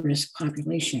high-risk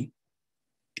population.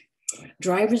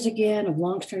 Drivers, again, of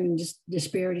long-term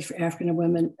disparities for African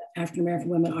American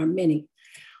women are many.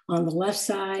 On the left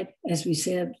side, as we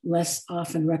said, less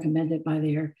often recommended by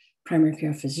their primary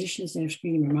care physicians. They're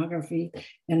screening mammography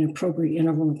at an appropriate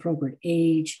interval and appropriate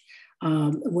age.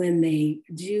 When they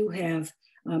do have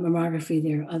mammography,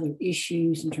 there are other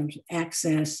issues in terms of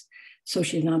access,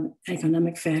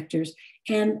 socioeconomic factors.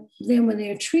 And then when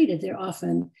they're treated, they're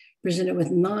often presented with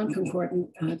non-concordant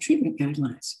treatment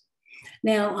guidelines.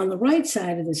 Now, on the right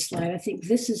side of this slide, I think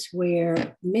this is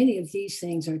where many of these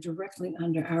things are directly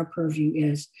under our purview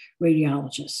as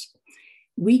radiologists.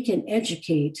 We can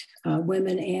educate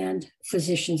women and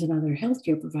physicians and other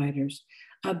healthcare providers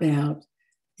about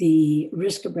the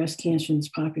risk of breast cancer in this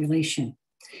population.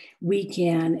 We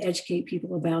can educate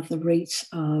people about the rates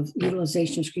of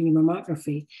utilization of screening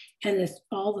mammography and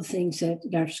all the things that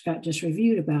Dr. Scott just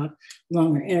reviewed about: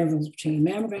 longer intervals between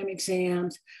mammogram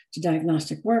exams, to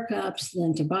diagnostic workups,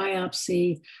 then to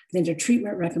biopsy, then to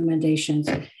treatment recommendations.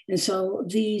 And so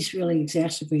these really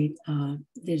exacerbate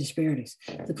the disparities.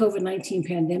 The COVID-19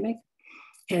 pandemic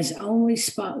has only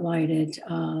spotlighted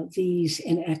these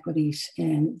inequities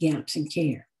and gaps in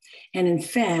care. And in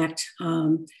fact,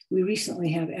 we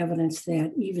recently have evidence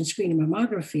that even screening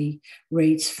mammography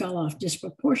rates fell off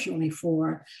disproportionately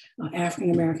for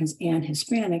African Americans and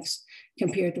Hispanics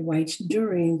compared to whites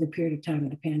during the period of time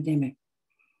of the pandemic.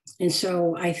 And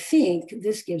so I think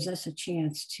this gives us a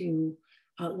chance to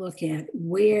look at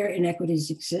where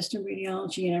inequities exist in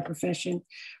radiology in our profession.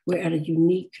 We're at a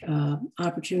unique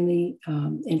opportunity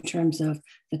in terms of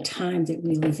the time that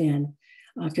we live in.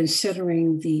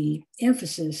 Considering the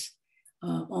emphasis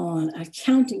on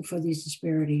accounting for these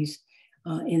disparities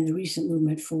in the recent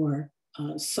movement for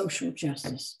social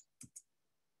justice.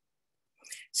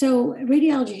 So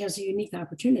radiology has a unique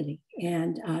opportunity,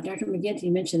 and Dr. McGinty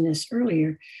mentioned this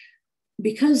earlier.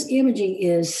 Because imaging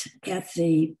is at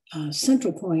the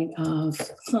central point of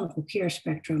clinical care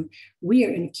spectrum, we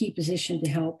are in a key position to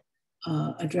help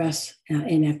address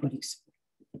inequities.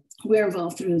 We're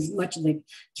involved through much of the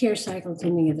care cycle,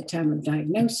 including at the time of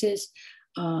diagnosis,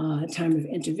 time of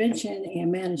intervention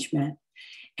and management,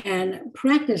 and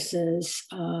practices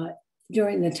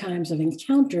during the times of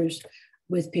encounters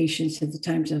with patients at the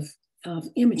times of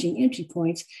imaging entry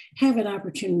points have an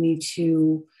opportunity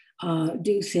to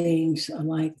do things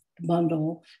like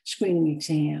bundle screening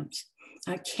exams,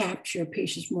 capture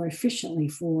patients more efficiently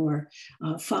for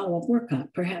follow-up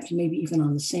workup, perhaps maybe even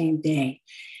on the same day.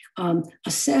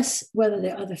 Assess whether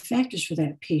there are other factors for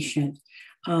that patient,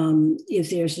 if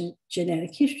there's a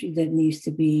genetic history that needs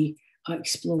to be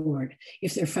explored,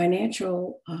 if there are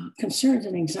financial concerns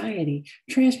and anxiety,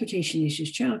 transportation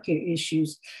issues, childcare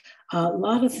issues, a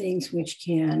lot of things which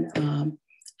can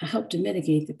help to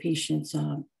mitigate the patient's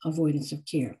avoidance of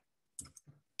care.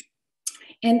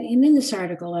 And in this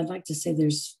article, I'd like to say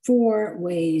there's 4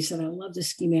 ways, and I love the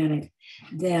schematic,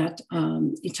 that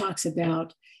it talks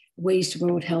about ways to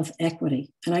promote health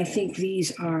equity. And I think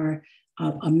these are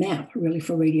a map really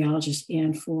for radiologists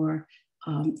and for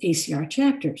ACR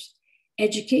chapters.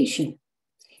 Education.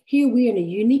 Here we are in a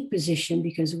unique position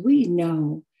because we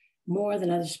know more than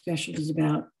other specialties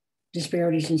about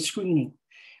disparities in screening.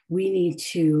 We need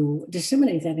to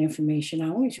disseminate that information,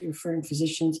 not only to referring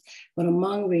physicians, but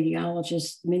among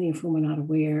radiologists, many of whom are not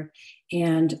aware,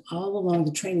 and all along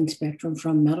the training spectrum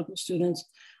from medical students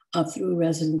up through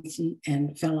residency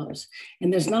and fellows.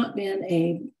 And there's not been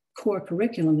a core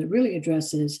curriculum that really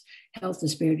addresses health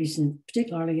disparities, and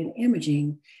particularly in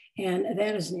imaging, and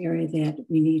that is an area that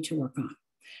we need to work on.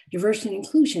 Diversity and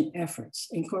inclusion efforts,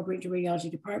 incorporate the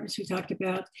radiology departments we talked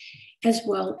about, as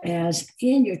well as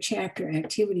in your chapter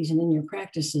activities and in your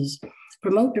practices,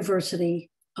 promote diversity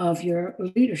of your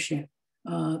leadership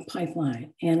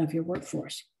pipeline and of your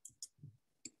workforce.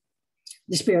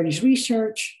 Disparities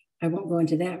research, I won't go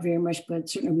into that very much, but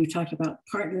certainly we've talked about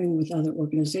partnering with other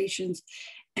organizations.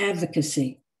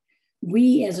 Advocacy.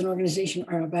 We as an organization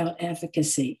are about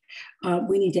advocacy.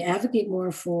 We need to advocate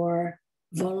more for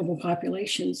vulnerable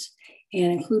populations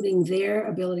and including their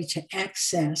ability to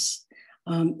access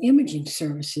imaging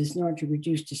services in order to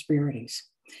reduce disparities.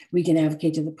 We can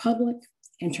advocate to the public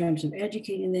in terms of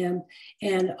educating them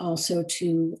and also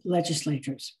to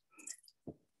legislators.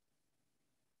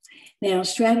 Now,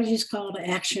 strategies, call to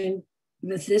action.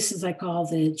 This is, I call,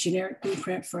 the generic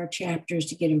blueprint for our chapters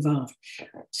to get involved.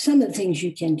 Some of the things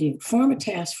you can do: form a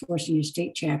task force in your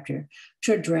state chapter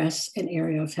to address an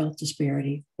area of health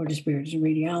disparity or disparities in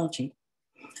radiology.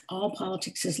 All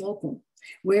politics is local.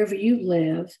 Wherever you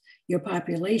live, your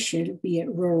population, be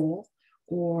it rural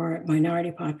or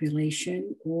minority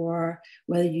population, or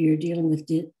whether you're dealing with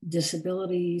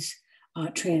disabilities,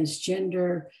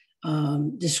 transgender,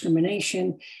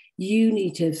 discrimination, you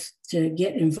need to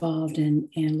get involved and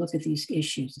look at these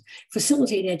issues.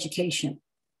 Facilitate education.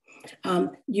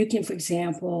 You can, for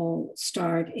example,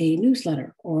 start a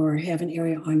newsletter or have an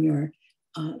area on your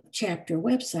chapter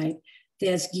website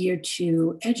that's geared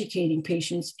to educating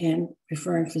patients and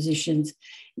referring physicians.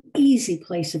 Easy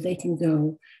place that they can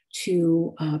go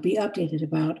to be updated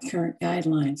about current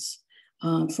guidelines,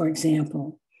 for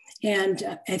example.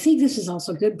 And I think this is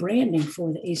also good branding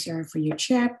for the ACR for your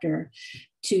chapter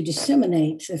to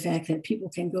disseminate the fact that people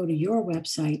can go to your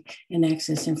website and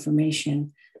access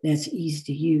information that's easy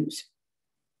to use.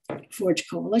 Forge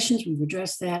coalitions, we've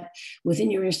addressed that within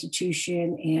your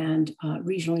institution and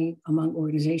regionally among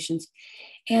organizations.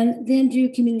 And then do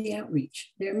community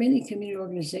outreach. There are many community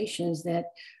organizations that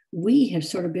we have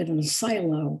sort of been in a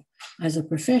silo as a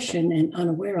profession and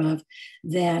unaware of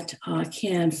that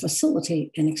can facilitate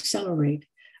and accelerate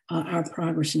our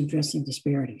progress in addressing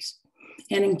disparities.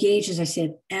 And engage, as I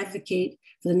said, advocate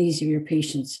for the needs of your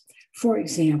patients. For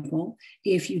example,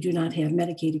 if you do not have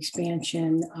Medicaid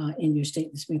expansion in your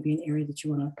state, this may be an area that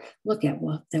you want to look at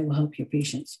that will help your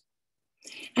patients.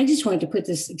 I just wanted to put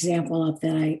this example up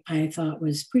that I thought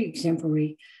was pretty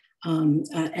exemplary.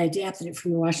 I adapted it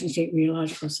from the Washington State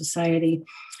Radiological Society.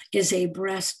 Is a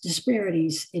breast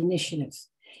disparities initiative.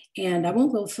 And I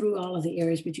won't go through all of the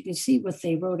areas, but you can see what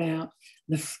they wrote out,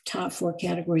 the top 4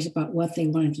 categories about what they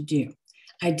wanted to do.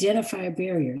 Identify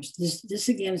barriers. This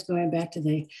again is going back to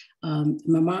the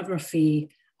mammography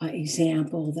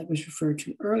example that was referred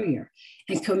to earlier,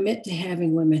 and commit to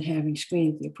having women having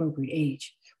screening at the appropriate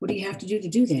age. What do you have to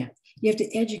do that? You have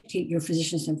to educate your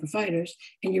physicians and providers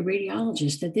and your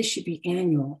radiologists that this should be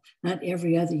annual, not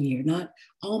every other year, not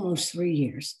almost 3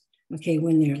 years, okay,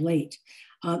 when they're late.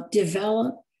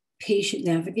 Develop patient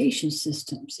navigation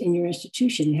systems in your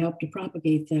institution and help to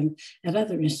propagate them at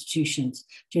other institutions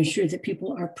to ensure that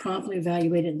people are promptly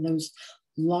evaluated and those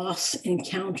loss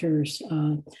encounters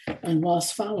and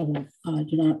loss follow-up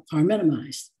are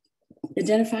minimized.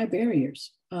 Identify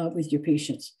barriers with your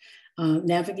patients.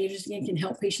 Navigators, again, can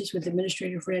help patients with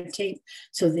administrative red tape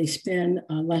so they spend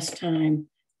less time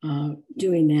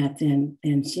doing that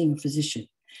than seeing a physician.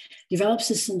 Develop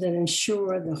systems that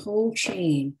ensure the whole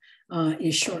chain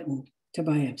is shortened to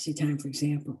biopsy time, for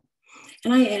example.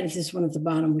 And I added this one at the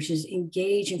bottom, which is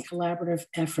engage in collaborative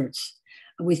efforts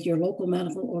with your local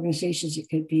medical organizations. It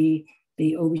could be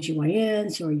the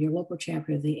OBGYNs or your local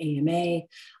chapter of the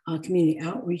AMA, community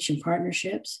outreach and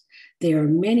partnerships. There are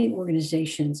many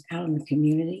organizations out in the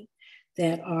community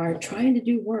that are trying to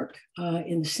do work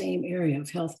in the same area of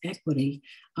health equity,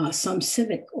 some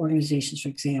civic organizations, for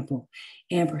example,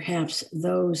 and perhaps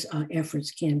those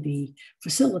efforts can be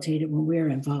facilitated when we're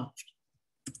involved.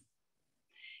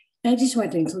 I just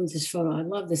wanted to include this photo. I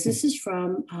love this. This is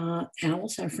from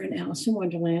Alice, our friend Alice in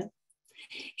Wonderland.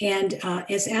 And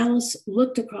as Alice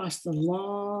looked across the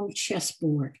long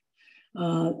chessboard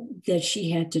that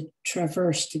she had to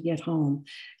traverse to get home,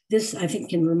 this, I think,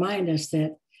 can remind us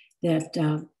that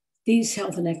these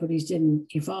health inequities didn't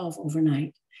evolve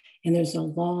overnight. And there's a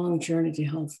long journey to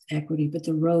health equity, but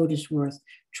the road is worth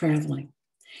traveling.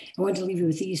 I want to leave you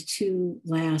with these two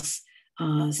last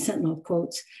sentinel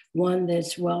quotes. One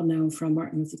that's well known from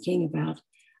Martin Luther King about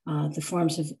the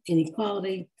forms of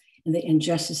inequality and the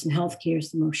injustice in healthcare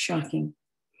is the most shocking.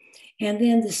 And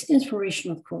then this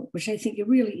inspirational quote, which I think it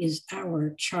really is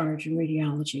our charge in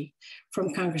radiology,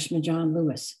 from Congressman John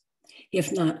Lewis.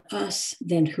 If not us,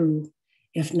 then who?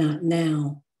 If not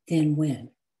now, then when?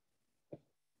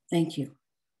 Thank you.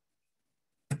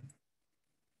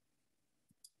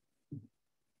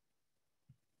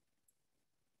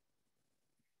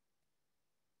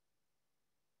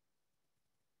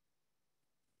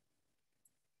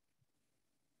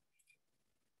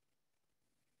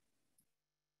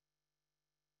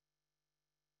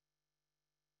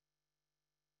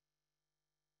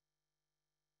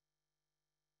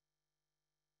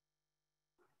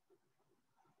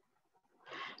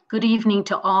 Good evening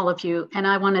to all of you. And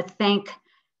I want to thank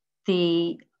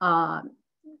the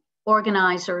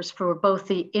organizers for both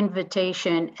the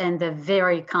invitation and the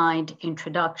very kind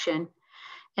introduction.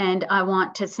 And I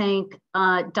want to thank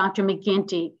Dr.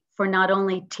 McGinty for not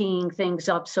only teeing things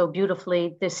up so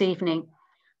beautifully this evening,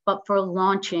 but for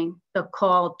launching the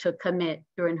call to commit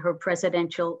during her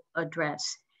presidential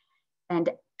address. And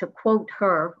to quote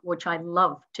her, which I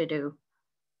love to do,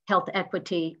 health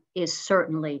equity is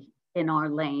certainly in our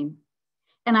lane.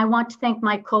 And I want to thank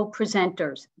my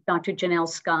co-presenters, Dr. Jinel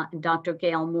Scott and Dr.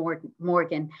 Gail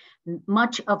Morgan.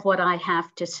 Much of what I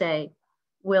have to say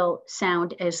will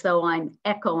sound as though I'm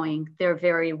echoing their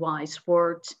very wise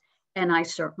words, and I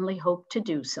certainly hope to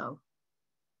do so.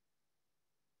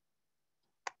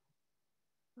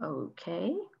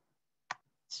 Okay,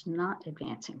 it's not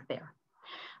advancing there.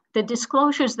 The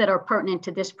disclosures that are pertinent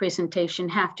to this presentation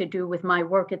have to do with my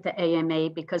work at the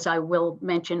AMA, because I will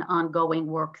mention ongoing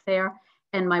work there,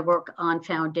 and my work on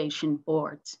foundation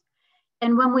boards.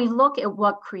 And when we look at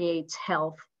what creates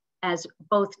health, as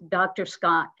both Dr.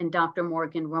 Scott and Dr.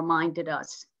 Morgan reminded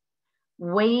us,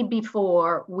 way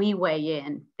before we weigh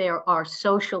in, there are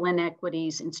social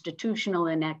inequities, institutional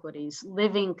inequities,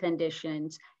 living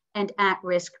conditions, and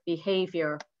at-risk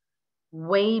behavior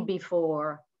way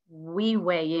before we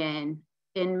weigh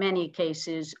in many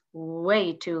cases,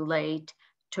 way too late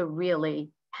to really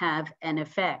have an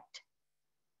effect.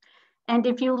 And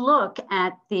if you look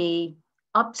at the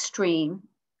upstream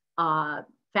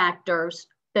factors,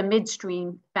 the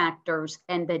midstream factors,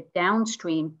 and the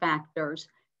downstream factors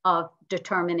of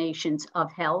determinations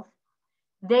of health,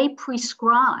 they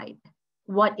prescribe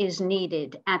what is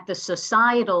needed at the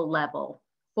societal level.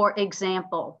 For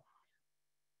example,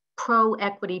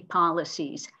 pro-equity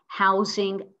policies,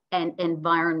 housing and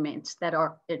environments that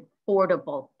are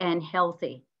affordable and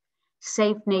healthy,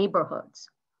 safe neighborhoods.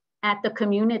 At the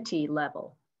community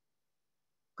level,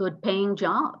 good paying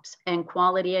jobs and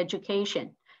quality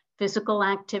education, physical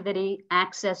activity,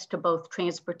 access to both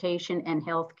transportation and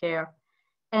healthcare.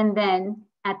 And then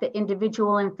at the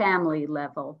individual and family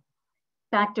level,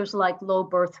 factors like low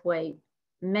birth weight,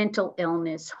 mental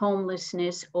illness,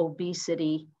 homelessness,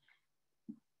 obesity,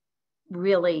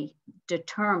 really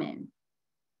determine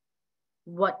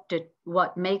what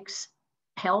makes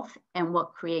health and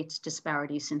what creates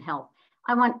disparities in health.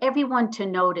 I want everyone to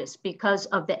notice, because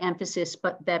of the emphasis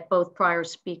that both prior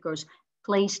speakers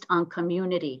placed on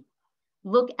community,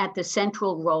 look at the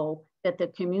central role that the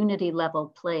community level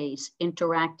plays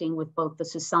interacting with both the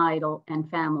societal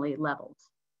and family levels.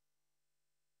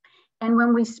 And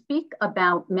when we speak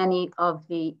about many of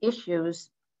the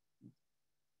issues,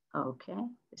 okay,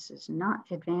 this is not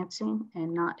advancing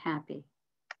and not happy.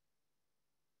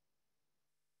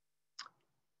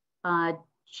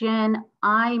 Jen,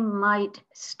 I might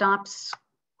stop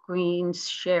screen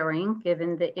sharing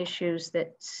given the issues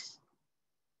that,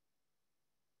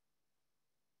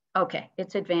 okay,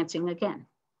 it's advancing again.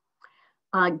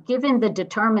 Given the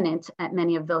determinants at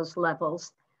many of those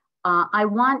levels, I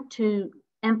want to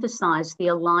emphasize the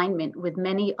alignment with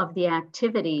many of the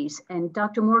activities, and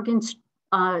Dr. Morgan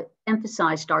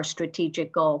emphasized our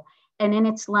strategic goal. And in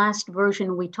its last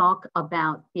version, we talk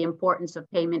about the importance of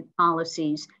payment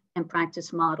policies and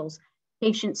practice models,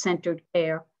 patient-centered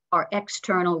care, our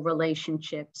external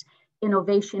relationships,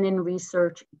 innovation in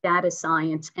research, data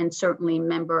science, and certainly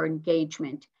member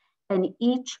engagement. And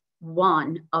each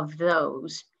one of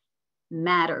those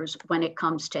matters when it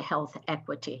comes to health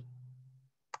equity.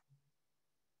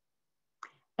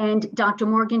 And Dr.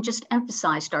 Morgan just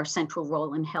emphasized our central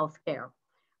role in healthcare,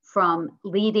 from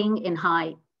leading in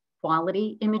high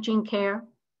quality imaging care,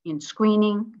 in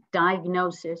screening,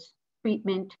 diagnosis,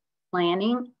 treatment,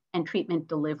 planning, and treatment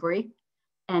delivery,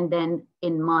 and then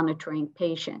in monitoring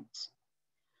patients.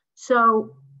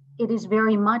 So it is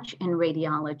very much in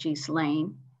radiology's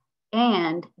lane,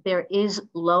 and there is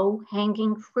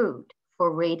low-hanging fruit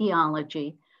for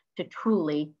radiology to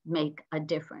truly make a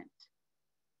difference.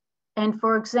 And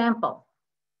for example,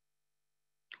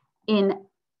 in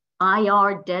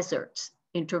IR deserts,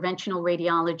 interventional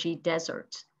radiology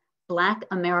deserts, Black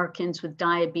Americans with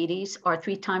diabetes are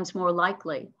 3 times more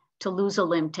likely to lose a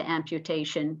limb to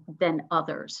amputation than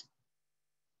others.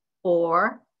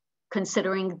 Or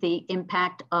considering the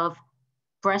impact of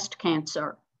breast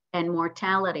cancer and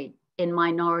mortality in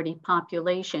minority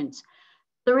populations,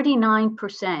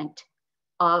 39%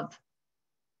 of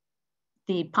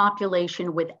the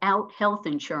population without health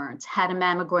insurance had a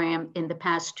mammogram in the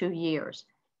past 2 years,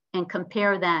 and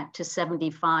compare that to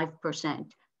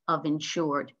 75% of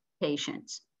insured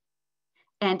patients.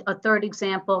 And a third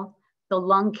example, the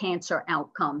lung cancer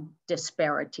outcome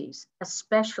disparities,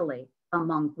 especially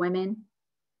among women,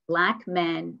 Black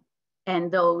men,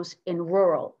 and those in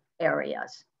rural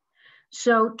areas.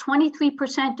 So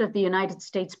 23% of the United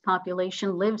States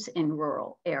population lives in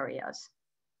rural areas,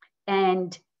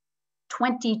 and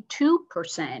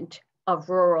 22% of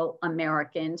rural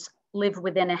Americans live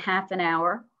within a half an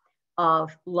hour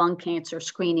of lung cancer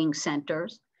screening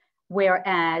centers,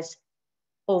 whereas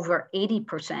over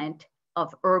 80%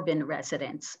 of urban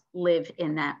residents live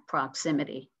in that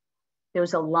proximity.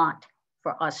 There's a lot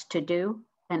for us to do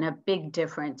and a big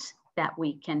difference that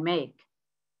we can make.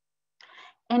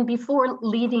 And before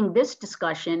leading this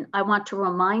discussion, I want to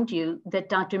remind you that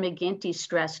Dr. McGinty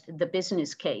stressed the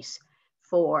business case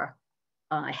for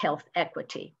health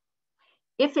equity.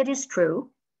 If it is true,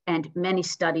 and many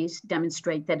studies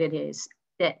demonstrate that it is,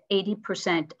 that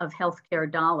 80% of healthcare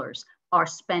dollars are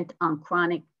spent on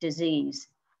chronic disease,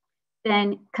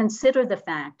 then consider the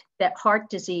fact that heart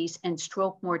disease and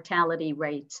stroke mortality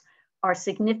rates are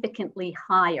significantly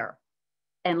higher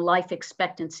and life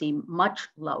expectancy much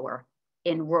lower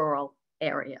in rural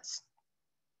areas.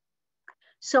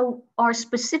 So our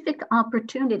specific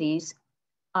opportunities,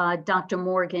 Dr.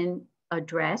 Morgan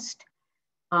addressed,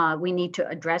 we need to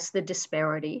address the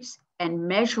disparities and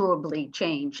measurably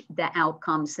change the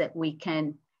outcomes that we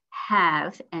can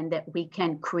have and that we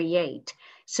can create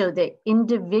so that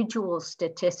individual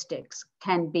statistics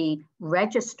can be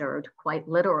registered quite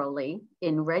literally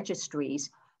in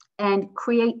registries and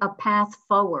create a path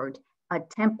forward, a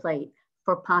template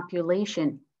for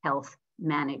population health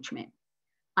management.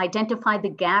 Identify the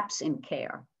gaps in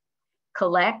care,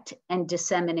 collect and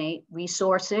disseminate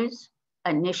resources,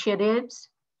 initiatives,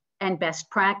 and best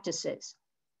practices.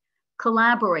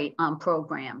 Collaborate on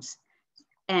programs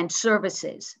and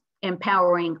services,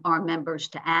 empowering our members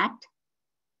to act,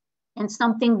 and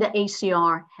something the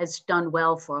ACR has done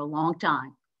well for a long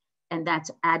time, and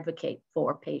that's advocate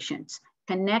for patients,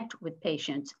 connect with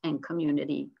patients and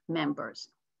community members.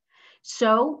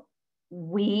 So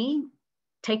we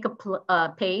take a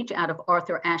page out of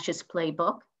Arthur Ashe's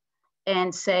playbook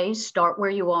and say, start where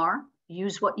you are,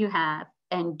 use what you have,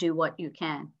 and do what you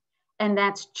can. And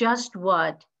that's just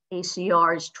what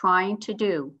ACR is trying to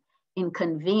do in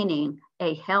convening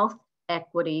a health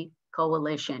equity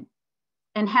coalition.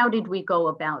 And how did we go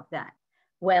about that?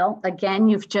 Well, again,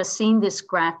 you've just seen this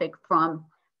graphic from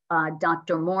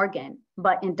Dr. Morgan,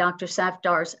 but in Dr.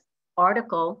 Safdar's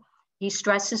article, he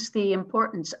stresses the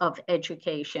importance of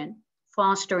education,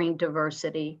 fostering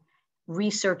diversity,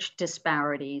 research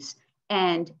disparities,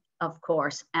 and of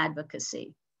course,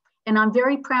 advocacy. And I'm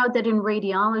very proud that in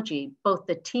radiology, both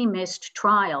the TMIST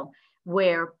trial,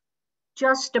 where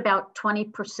just about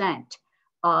 20%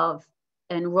 of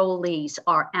enrollees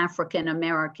are African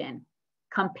American,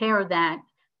 compare that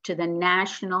to the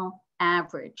national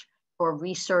average for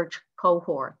research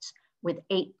cohorts with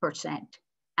 8%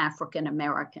 African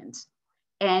Americans.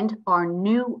 And our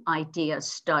new IDEA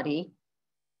study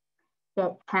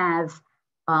that have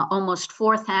almost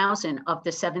 4,000 of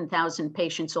the 7,000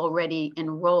 patients already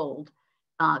enrolled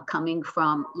coming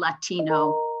from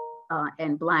Latino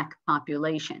and Black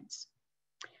populations.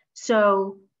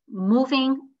 So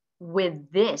moving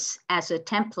with this as a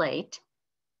template,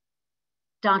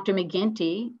 Dr.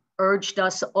 McGinty urged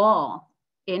us all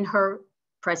in her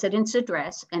President's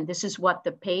address, and this is what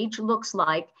the page looks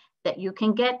like that you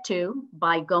can get to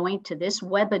by going to this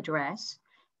web address,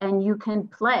 and you can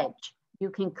pledge, you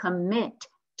can commit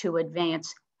to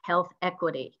advance health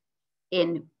equity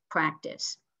in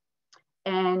practice.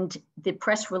 And the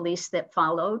press release that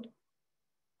followed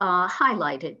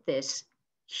highlighted this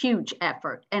huge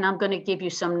effort. And I'm going to give you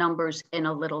some numbers in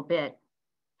a little bit.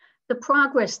 The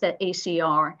progress that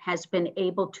ACR has been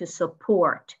able to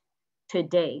support to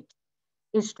date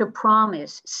is to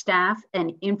promise staff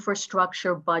and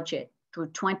infrastructure budget through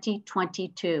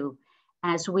 2022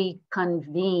 as we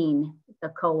convene the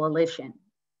coalition.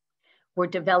 We're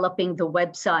developing the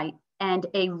website and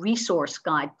a resource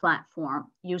guide platform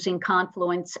using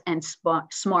Confluence and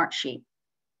Smartsheet.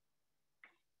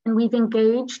 And we've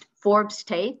engaged Forbes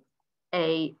Tate,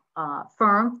 a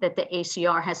firm that the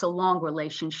ACR has a long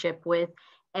relationship with,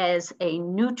 as a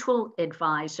neutral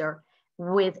advisor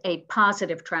with a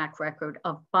positive track record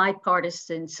of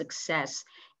bipartisan success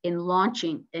in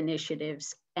launching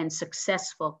initiatives and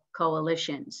successful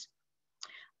coalitions.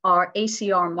 Our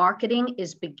ACR marketing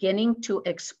is beginning to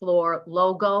explore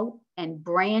logo and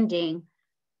branding,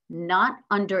 not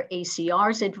under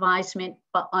ACR's advisement,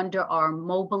 but under our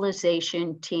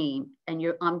mobilization team. And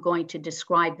I'm going to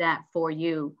describe that for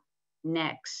you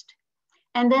next.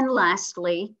 And then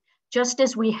lastly, just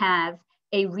as we have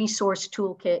a resource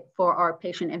toolkit for our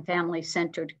patient and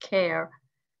family-centered care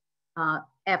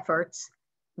efforts,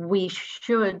 we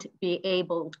should be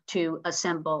able to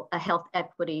assemble a health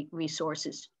equity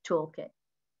resources toolkit.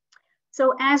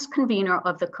 So as convener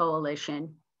of the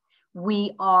coalition,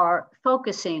 we are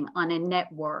focusing on a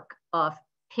network of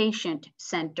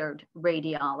patient-centered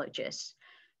radiologists.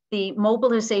 The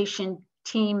mobilization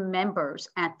team members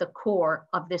at the core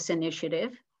of this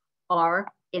initiative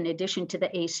are, in addition to the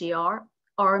ACR,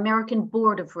 our American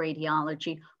Board of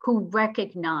Radiology, who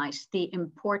recognize the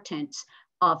importance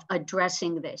of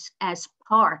addressing this as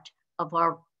part of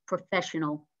our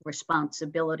professional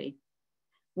responsibility.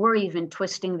 We're even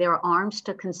twisting their arms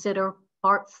to consider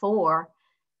Part 4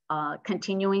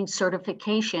 continuing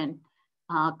certification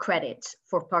credits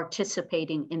for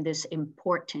participating in this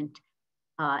important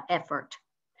effort.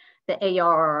 The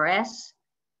ARRS,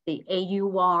 the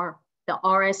AUR, the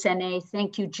RSNA,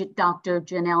 thank you, Dr.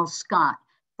 Jinel Scott,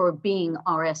 for being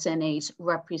RSNA's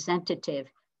representative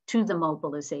to the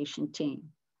mobilization team.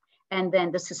 And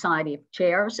then the Society of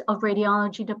Chairs of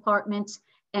Radiology Departments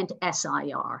and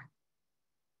SIR.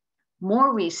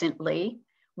 More recently,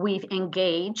 we've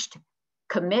engaged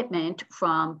commitment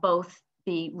from both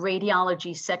the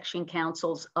radiology section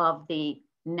councils of the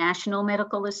National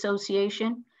Medical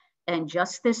Association, and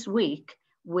just this week,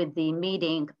 with the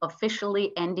meeting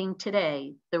officially ending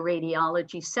today, the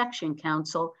Radiology Section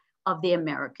Council of the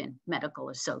American Medical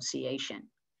Association.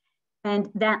 And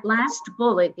that last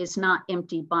bullet is not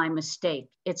empty by mistake.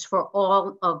 It's for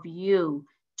all of you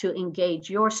to engage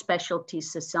your specialty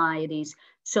societies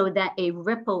so that a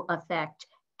ripple effect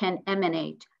can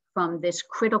emanate from this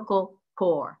critical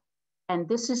core. And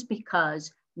this is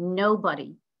because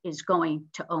nobody is going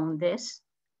to own this.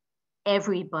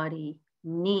 Everybody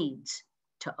needs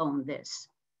to own this.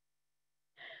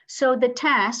 So the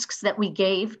tasks that we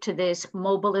gave to this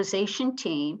mobilization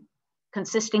team,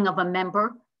 consisting of a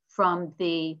member from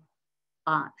the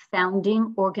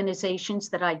founding organizations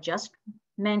that I just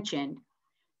mentioned,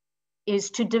 is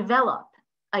to develop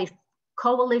a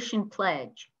coalition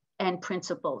pledge and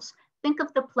principles. Think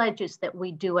of the pledges that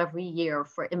we do every year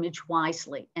for Image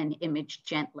Wisely and Image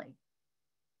Gently.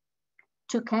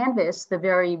 To canvass the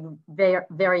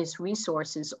various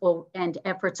resources and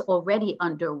efforts already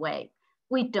underway.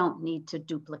 We don't need to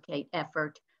duplicate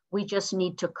effort. We just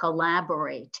need to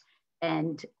collaborate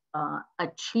and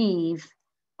achieve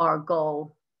our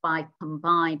goal by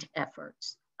combined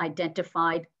efforts,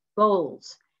 identified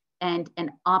goals, and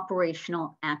an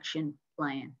operational action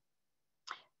plan.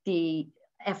 The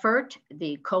effort,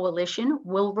 the coalition,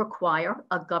 will require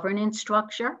a governance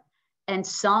structure and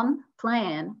some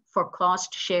plan for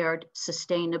cost-shared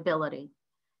sustainability.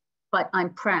 But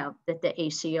I'm proud that the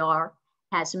ACR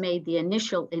has made the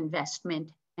initial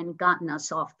investment and gotten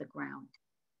us off the ground.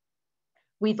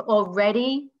 We've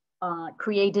already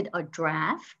created a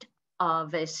draft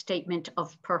of a statement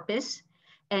of purpose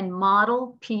and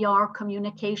model PR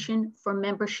communication for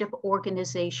membership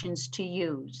organizations to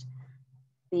use.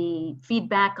 The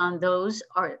feedback on those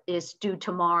is due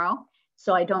tomorrow,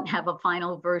 so I don't have a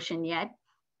final version yet,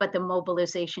 but the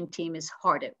mobilization team is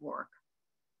hard at work.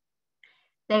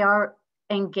 They are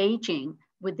engaging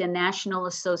with the National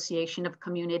Association of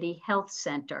Community Health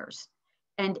Centers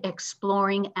and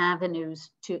exploring avenues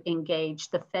to engage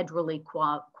the federally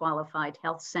qualified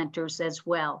health centers as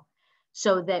well,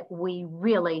 so that we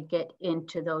really get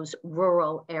into those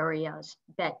rural areas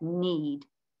that need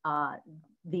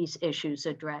these issues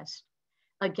addressed.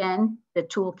 Again, the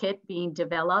toolkit being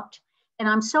developed, and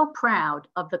I'm so proud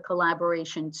of the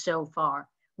collaboration so far.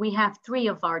 We have 3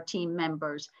 of our team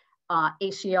members,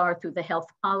 ACR through the Health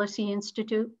Policy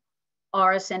Institute,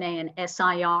 RSNA and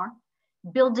SIR,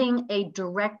 building a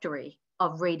directory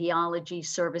of radiology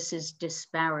services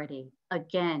disparity,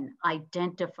 again,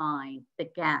 identifying the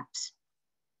gaps.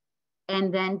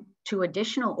 And then 2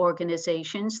 additional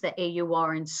organizations, the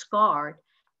AUR and SCARD,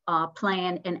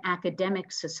 plan an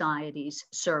academic societies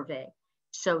survey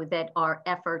so that our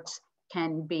efforts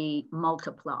can be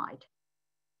multiplied.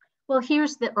 Well,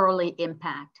 here's the early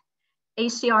impact.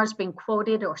 ACR has been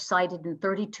quoted or cited in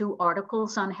 32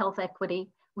 articles on health equity,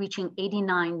 reaching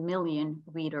 89 million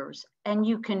readers. And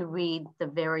you can read the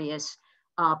various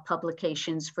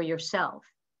publications for yourself.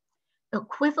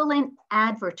 Equivalent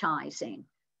advertising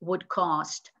would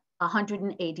cost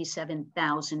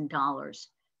 $187,000.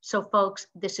 So folks,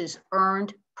 this is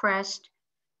earned press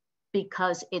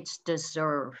because it's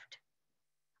deserved.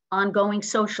 Ongoing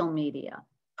social media,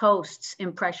 posts,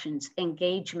 impressions,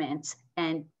 engagements,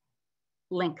 and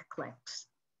link clicks.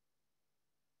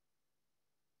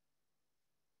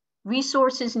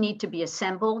 Resources need to be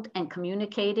assembled and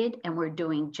communicated, and we're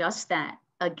doing just that.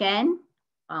 Again,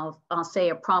 I'll say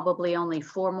it probably only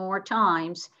 4 more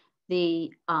times,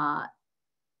 the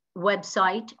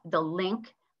website, the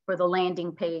link for the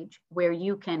landing page where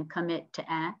you can commit to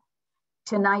act.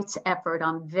 Tonight's effort,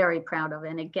 I'm very proud of,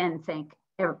 and again, thank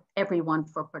everyone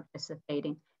for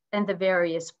participating. And the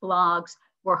various blogs,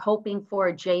 we're hoping for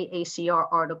a JACR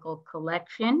article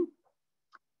collection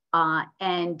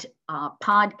and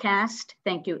podcast.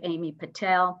 Thank you, Amy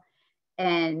Patel,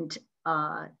 and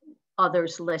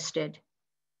others listed.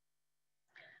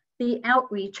 The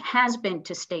outreach has been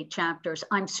to state chapters.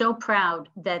 I'm so proud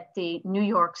that the New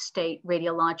York State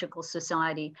Radiological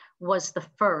Society was the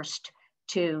first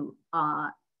to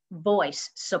voice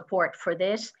support for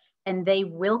this, and they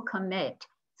will commit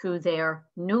through their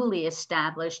newly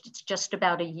established, it's just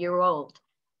about a year old,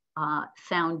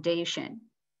 foundation.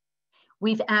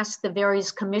 We've asked the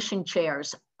various commission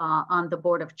chairs on the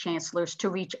Board of Chancellors to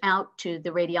reach out to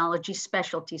the radiology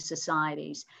specialty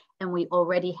societies, and we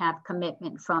already have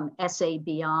commitment from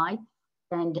SABI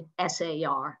and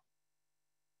SAR.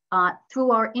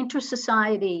 Through our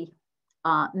inter-society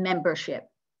membership,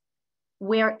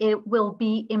 where it will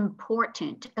be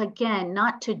important, again,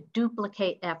 not to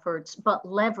duplicate efforts, but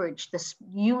leverage this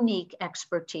unique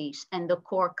expertise and the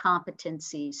core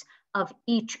competencies of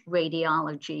each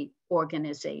radiology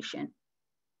organization.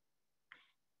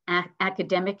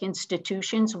 Academic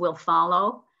institutions will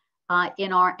follow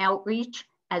in our outreach,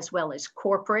 as well as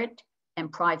corporate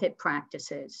and private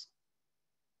practices.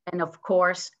 And of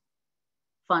course,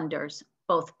 funders,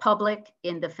 both public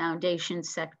in the foundation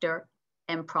sector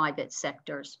and private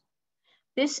sectors.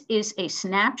 This is a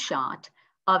snapshot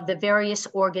of the various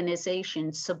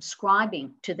organizations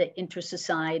subscribing to the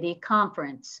Inter-Society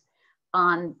Conference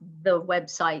on the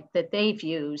website that they've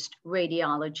used,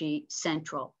 Radiology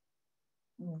Central.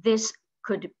 This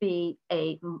could be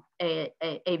a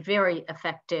very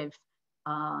effective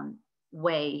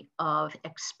way of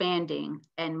expanding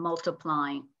and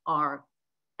multiplying our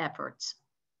efforts.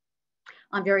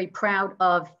 I'm very proud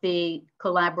of the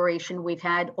collaboration we've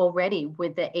had already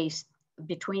with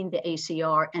between the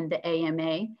ACR and the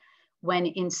AMA, when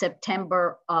in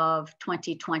September of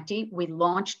 2020, we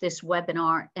launched this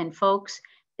webinar, and folks,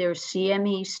 there's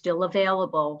CME still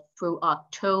available through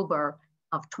October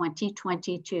of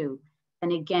 2022.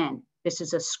 And again, this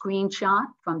is a screenshot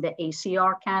from the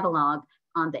ACR catalog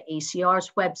on the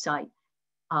ACR's website,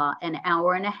 an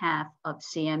hour and a half of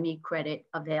CME credit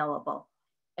available.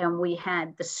 And we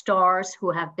had the stars who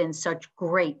have been such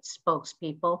great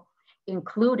spokespeople,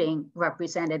 including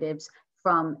representatives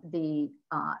from the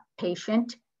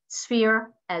patient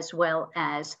sphere, as well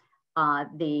as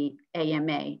the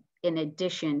AMA, in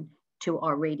addition to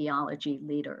our radiology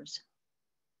leaders.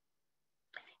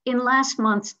 In last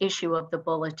month's issue of the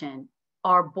bulletin,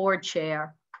 our board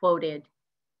chair quoted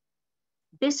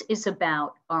This is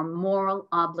about our moral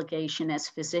obligation as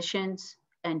physicians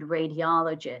and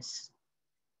radiologists.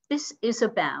 This is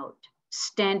about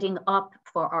standing up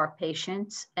for our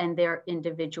patients and their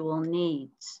individual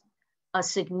needs, a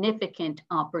significant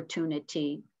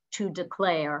opportunity to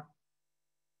declare,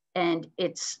 and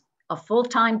it's a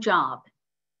full-time job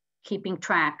keeping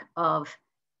track of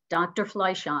Dr.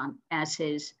 Fleischon as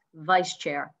his vice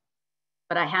chair,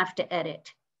 but I have to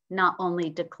edit, not only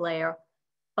declare,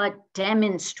 but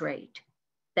demonstrate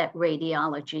that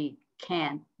radiology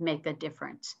can make a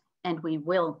difference, and we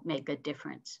will make a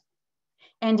difference.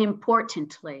 And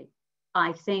importantly,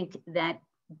 I think that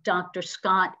Dr.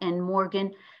 Scott and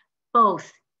Morgan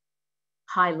both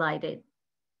highlighted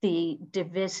the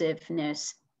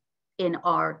divisiveness in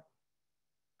our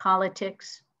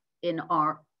politics, in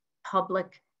our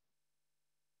public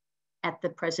at the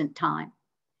present time.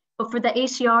 But for the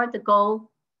ACR, the goal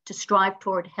to strive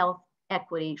toward health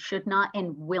equity should not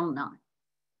and will not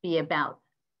be about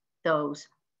those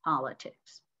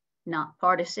politics, not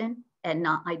partisan and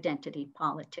not identity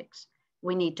politics.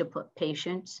 We need to put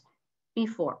patients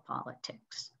before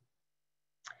politics.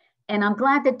 And I'm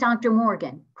glad that Dr.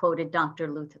 Morgan quoted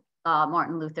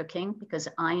Martin Luther King, because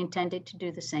I intended to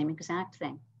do the same exact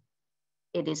thing.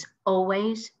 It is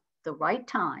always the right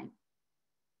time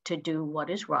to do what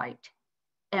is right.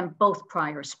 And both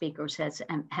prior speakers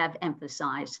have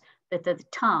emphasized that the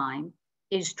time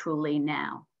is truly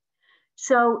now.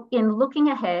 So in looking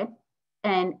ahead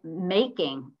and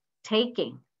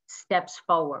taking steps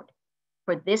forward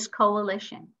for this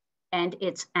coalition and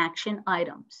its action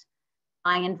items,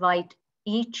 I invite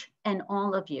each and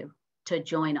all of you to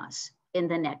join us in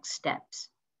the next steps.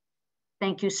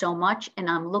 Thank you so much, and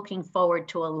I'm looking forward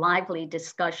to a lively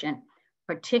discussion,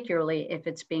 particularly if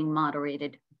it's being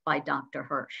moderated by Dr.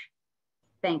 Hirsch.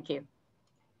 Thank you.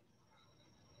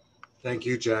 Thank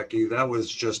you, Jackie. That was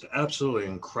just absolutely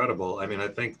incredible. I mean, I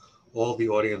think all the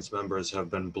audience members have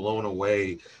been blown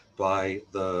away by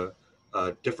the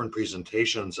different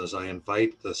presentations as I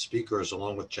invite the speakers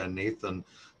along with Jen Nathan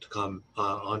to come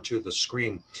onto the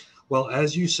screen. Well,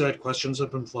 as you said, questions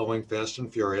have been flowing fast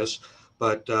and furious,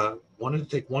 but wanted to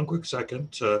take one quick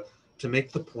second to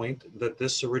make the point that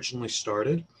this originally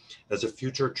started as a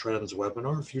Future Trends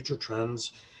webinar. Future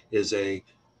Trends is a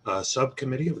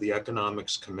subcommittee of the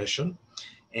Economics Commission,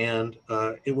 and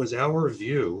it was our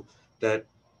view that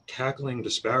tackling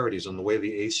disparities in the way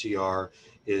the ACR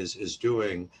is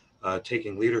doing,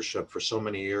 taking leadership for so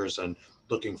many years and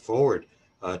looking forward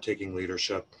taking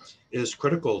leadership, is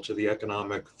critical to the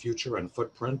economic future and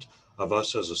footprint of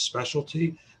us as a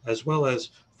specialty, as well as,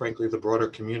 frankly, the broader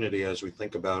community as we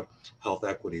think about health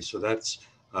equity. So that's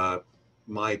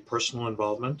my personal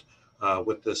involvement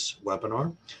with this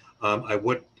webinar. I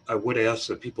would ask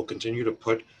that people continue to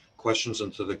put questions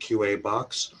into the QA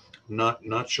box.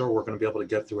 Not sure we're going to be able to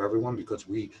get through everyone, because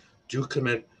we do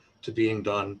commit to being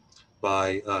done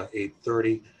by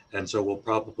 8:30, and so we'll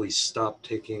probably stop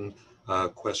taking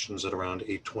questions at around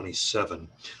 8:27.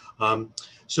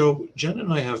 So Jen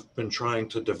and I have been trying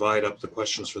to divide up the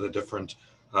questions for the different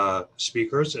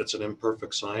speakers. It's an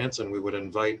imperfect science, and we would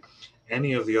invite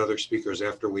any of the other speakers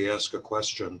after we ask a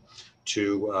question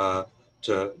to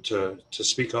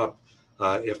speak up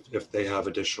if they have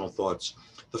additional thoughts.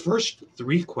 The first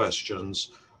three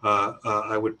questions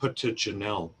I would put to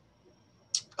Jinel.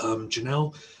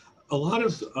 Jinel, a lot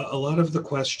of the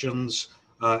questions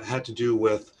had to do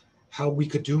with how we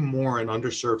could do more in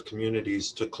underserved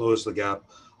communities to close the gap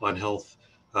on health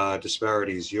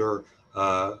disparities. Your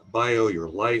bio, your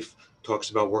life, talks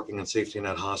about working in safety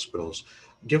net hospitals.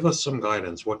 Give us some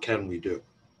guidance. What can we do?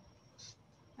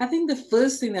 I think the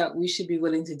first thing that we should be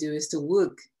willing to do is to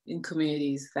work in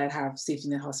communities that have safety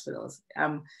net hospitals.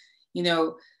 You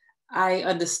know, I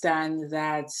understand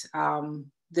that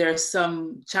there are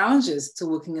some challenges to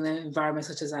working in an environment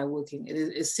such as I work in. It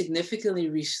is significantly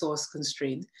resource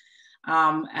constrained.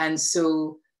 And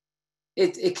so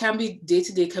it can be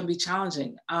day-to-day can be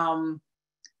challenging,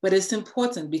 but it's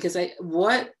important because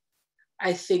what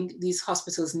I think these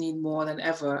hospitals need more than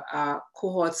ever are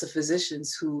cohorts of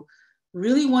physicians who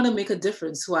really want to make a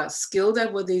difference, who are skilled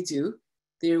at what they do,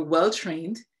 they're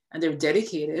well-trained and they're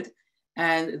dedicated,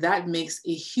 and that makes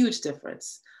a huge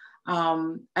difference.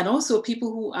 And also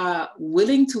people who are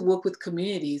willing to work with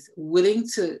communities, willing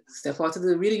to step out of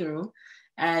the reading room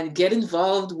and get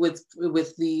involved with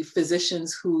the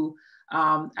physicians who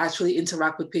actually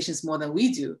interact with patients more than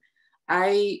we do.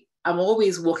 I'm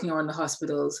always walking around the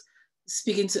hospitals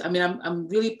speaking to, I'm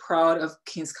really proud of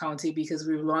Kings County because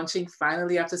we're launching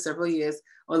finally after several years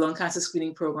our lung cancer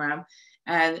screening program.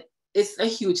 And it's a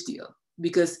huge deal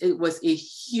because it was a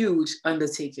huge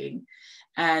undertaking.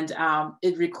 And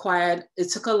it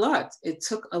took a lot. It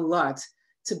took a lot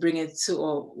to bring it to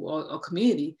our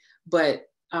community. But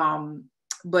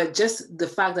just the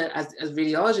fact that as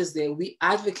radiologists there, we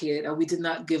advocated and we did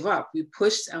not give up. We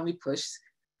pushed and we pushed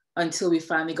until we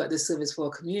finally got the service for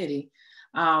our community.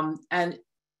 And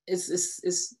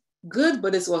it's good,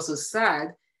 but it's also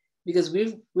sad because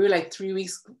we're like 3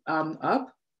 weeks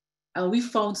up, and we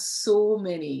found so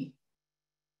many,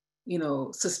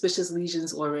 suspicious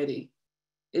lesions already.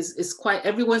 It's quite,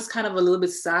 everyone's kind of a little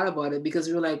bit sad about it because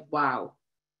we're like, wow,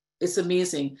 it's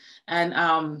amazing.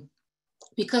 And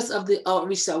because of the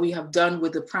outreach that we have done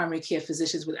with the primary care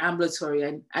physicians, with ambulatory,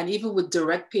 and even with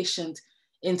direct patient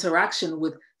interaction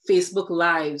with Facebook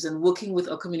Lives and working with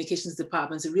our communications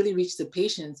departments to really reach the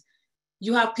patients,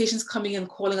 you have patients coming and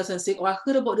calling us and saying, oh, I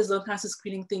heard about this lung cancer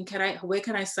screening thing. Where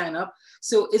can I sign up?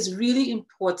 So it's really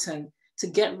important to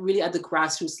get really at the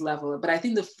grassroots level. But I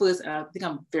think the first, I think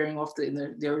I'm veering off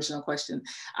the original question.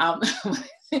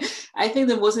 I think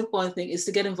the most important thing is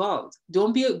to get involved.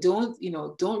 Don't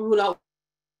rule out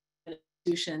an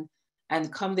institution,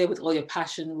 and come there with all your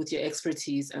passion, with your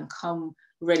expertise, and come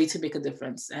ready to make a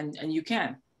difference. And you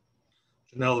can.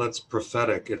 Jinel, that's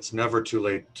prophetic. It's never too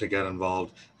late to get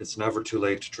involved. It's never too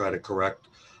late to try to correct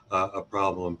a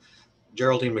problem.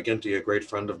 Geraldine McGinty, a great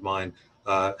friend of mine,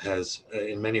 has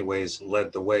in many ways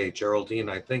led the way. Geraldine,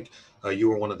 I think you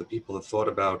were one of the people that thought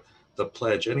about the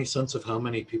pledge. Any sense of how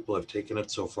many people have taken it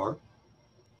so far?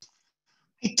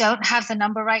 I don't have the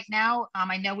number right now.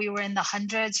 I know we were in the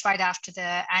hundreds right after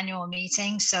the annual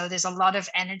meeting. So there's a lot of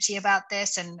energy about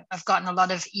this. And I've gotten a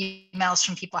lot of emails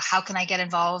from people. How can I get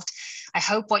involved? I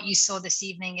hope what you saw this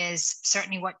evening is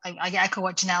certainly what I echo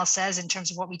what Jinel says in terms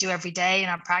of what we do every day in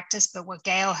our practice, but what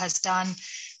Gail has done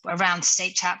around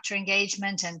state chapter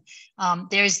engagement. And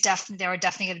there are definitely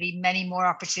going to be many more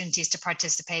opportunities to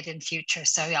participate in future.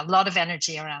 So yeah, a lot of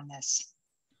energy around this.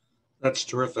 That's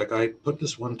terrific. I put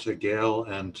this one to Gail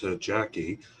and to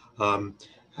Jackie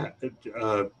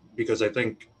because I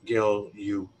think, Gail,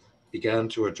 you began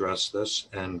to address this,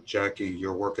 and Jackie,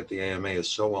 your work at the AMA is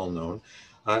so well known.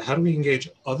 How do we engage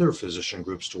other physician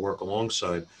groups to work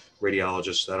alongside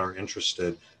radiologists that are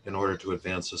interested in order to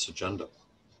advance this agenda?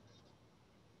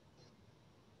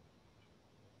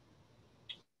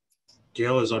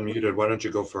 Gail is unmuted. Why don't you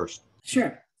go first?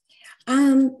 Sure.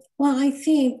 Well, I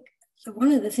think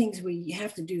one of the things we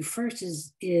have to do first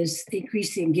is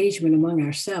increase the engagement among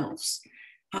ourselves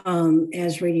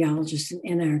as radiologists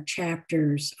in our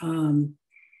chapters.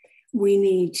 We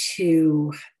need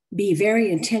to be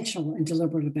very intentional and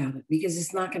deliberate about it because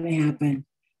it's not going to happen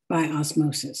by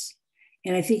osmosis.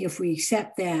 And I think if we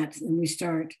accept that and we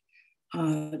start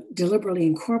deliberately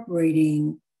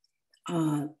incorporating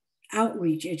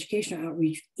outreach, educational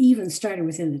outreach, even starting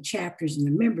within the chapters and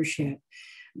the membership,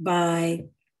 by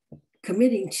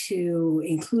committing to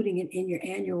including it in your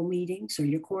annual meetings or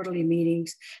your quarterly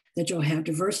meetings, that you'll have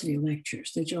diversity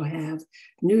lectures, that you'll have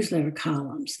newsletter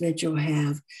columns, that you'll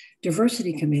have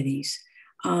diversity committees.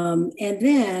 And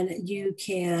then you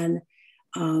can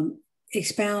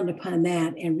expound upon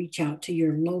that and reach out to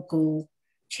your local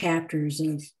chapters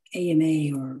of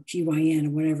AMA or GYN or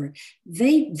whatever.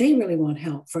 They really want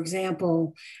help. For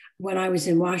example, when I was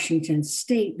in Washington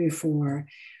State before,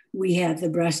 we had the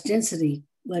breast density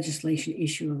legislation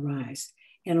issue arise.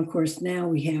 And of course, now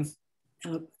we have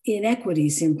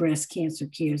inequities in breast cancer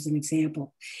care as an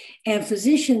example. And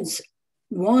physicians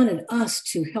wanted us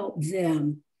to help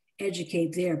them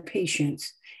educate their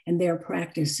patients and their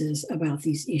practices about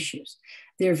these issues.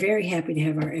 They're very happy to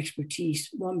have our expertise,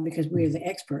 one, because we're the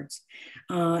experts.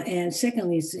 And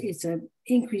secondly, it's an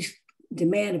increased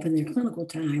demand upon their clinical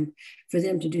time for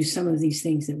them to do some of these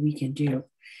things that we can do.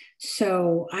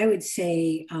 So I would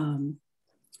say,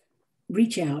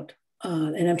 reach out,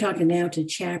 and I'm talking now to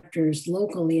chapters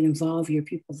locally, and involve your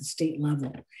people at the state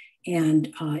level,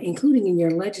 and including in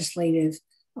your legislative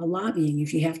lobbying.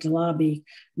 If you have to lobby,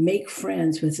 make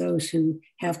friends with those who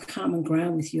have common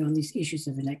ground with you on these issues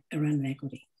of around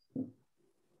inequity.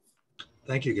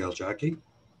 Thank you, Gail. Jackie?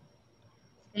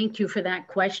 Thank you for that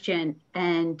question.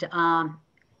 And I'm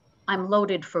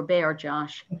loaded for bear,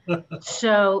 Josh.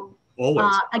 So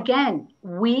again,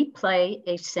 we play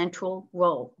a central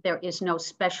role. There is no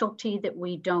specialty that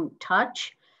we don't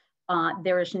touch.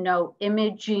 There is no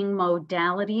imaging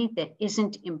modality that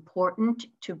isn't important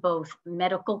to both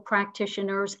medical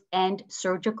practitioners and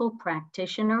surgical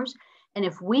practitioners. And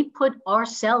if we put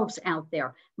ourselves out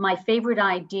there, my favorite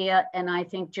idea, and I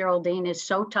think Geraldine is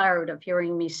so tired of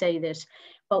hearing me say this,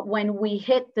 but when we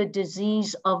hit the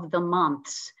disease of the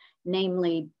months,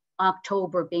 namely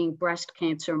October being breast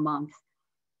cancer month,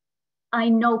 I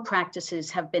know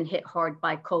practices have been hit hard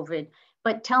by COVID,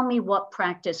 but tell me what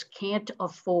practice can't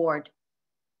afford.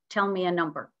 Tell me a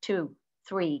number, 2,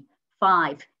 3,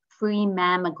 5 free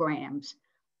mammograms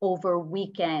over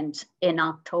weekends in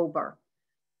October,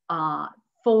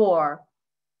 4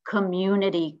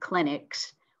 community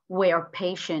clinics where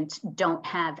patients don't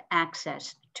have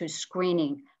access to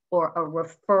screening or a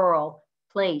referral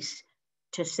place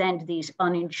to send these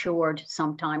uninsured,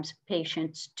 sometimes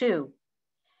patients to.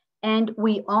 And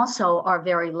we also are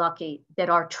very lucky that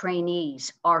our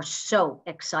trainees are so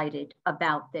excited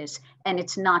about this, and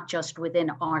it's not just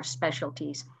within our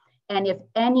specialties. And if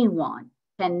anyone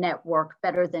can network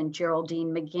better than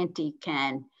Geraldine McGinty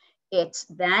can, it's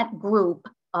that group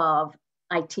of,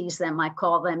 I tease them, I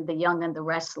call them the young and the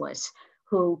restless,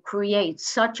 who create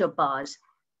such a buzz,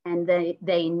 and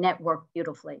they network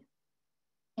beautifully.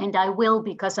 And I will,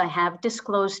 because I have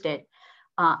disclosed it,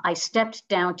 I stepped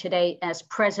down today as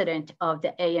president of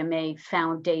the AMA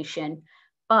Foundation,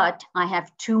 but I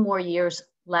have 2 more years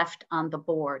left on the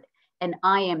board, and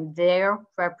I am their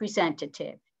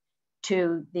representative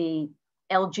to the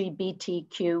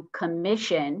LGBTQ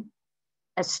Commission,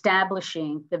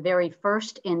 establishing the very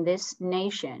first in this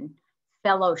nation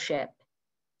fellowship,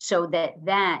 so that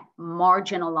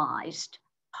marginalized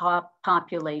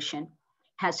population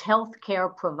has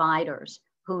healthcare providers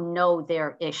who know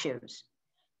their issues.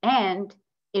 And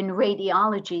in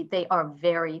radiology, they are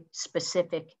very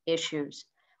specific issues.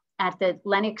 At the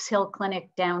Lenox Hill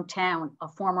Clinic downtown, a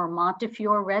former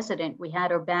Montefiore resident, we had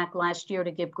her back last year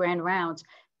to give grand rounds,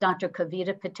 Dr.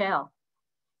 Kavita Patel,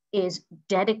 is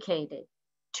dedicated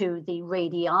to the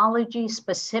radiology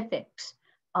specifics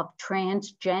of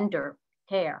transgender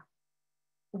care.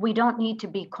 We don't need to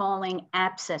be calling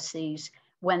abscesses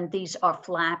when these are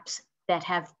flaps that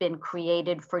have been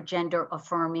created for gender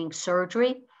affirming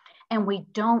surgery. And we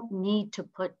don't need to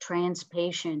put trans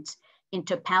patients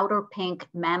into powder pink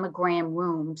mammogram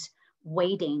rooms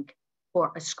waiting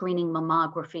for a screening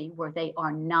mammography where they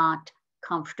are not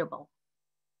comfortable.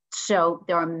 So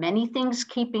there are many things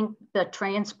keeping the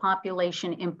trans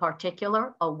population in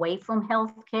particular away from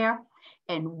healthcare,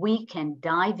 and we can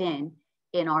dive in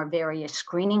our various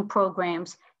screening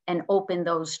programs and open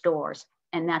those doors.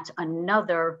 And that's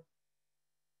another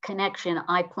connection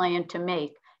I plan to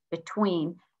make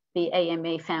between the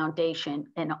AMA Foundation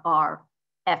and our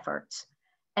efforts.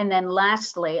 And then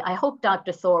lastly, I hope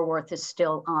Dr. Thorworth is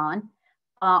still on.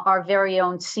 Our very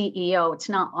own CEO, it's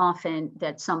not often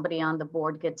that somebody on the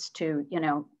board gets to,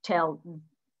 tell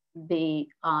the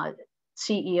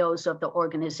CEOs of the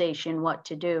organization what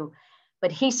to do,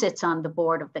 but he sits on the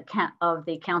board of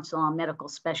the Council on Medical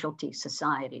Specialty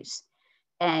Societies,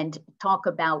 and talk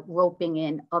about roping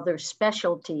in other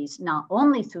specialties, not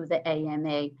only through the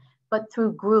AMA, but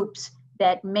through groups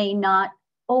that may not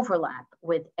overlap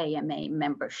with AMA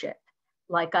membership.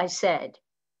 Like I said,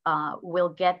 we'll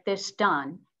get this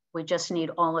done. We just need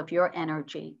all of your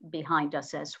energy behind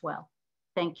us as well.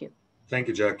 Thank you. Thank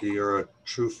you, Jackie. You're a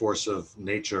true force of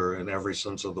nature in every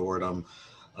sense of the word. I'm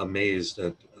amazed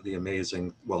at the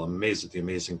amazing, I'm amazed at the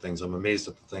amazing things. I'm amazed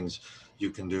at the things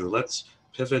you can do. Let's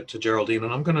pivot to Geraldine.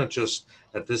 And I'm gonna just,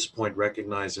 at this point,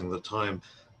 recognizing the time,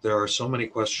 there are so many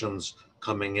questions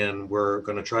coming in. We're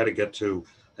gonna try to get to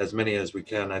as many as we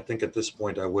can. I think at this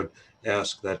point, I would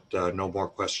ask that no more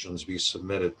questions be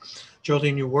submitted.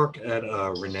 Geraldine, you work at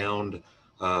a renowned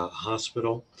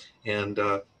hospital, and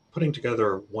putting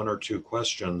together 1 or 2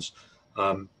 questions,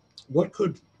 what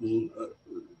could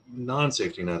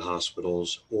non-safety net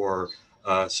hospitals or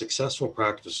successful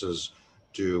practices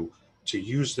do to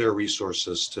use their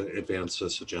resources to advance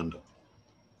this agenda?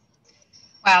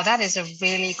 Wow, that is a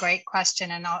really great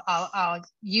question. And I'll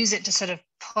use it to sort of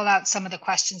pull out some of the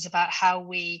questions about how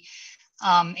we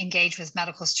engage with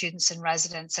medical students and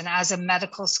residents. And as a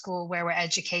medical school where we're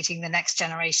educating the next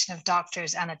generation of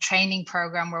doctors, and a training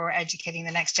program where we're educating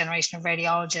the next generation of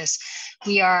radiologists,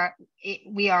 we are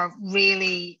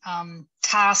really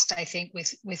tasked, I think,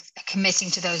 with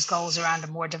committing to those goals around a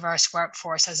more diverse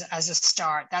workforce as a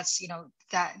start.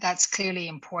 That's clearly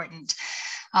important.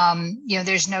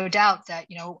 There's no doubt that,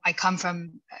 I come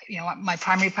from, my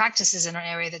primary practice is in an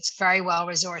area that's very well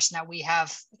resourced. Now we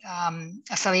have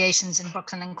affiliations in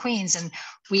Brooklyn and Queens, and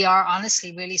we are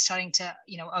honestly really starting to,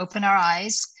 open our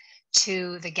eyes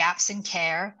to the gaps in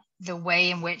care the way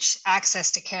in which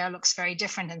access to care looks very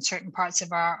different in certain parts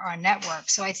of our network.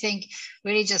 So I think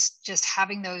really just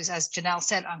having those, as Jinel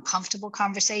said, uncomfortable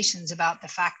conversations about the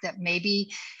fact that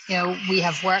maybe, you know, we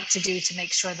have work to do to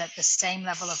make sure that the same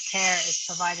level of care is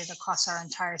provided across our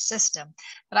entire system.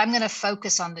 But I'm going to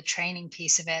focus on the training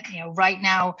piece of it. You know, right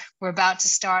now we're about to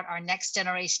start our next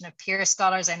generation of peer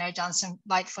scholars. I know Johnson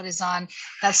Lightfoot is on.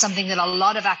 That's something that a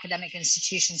lot of academic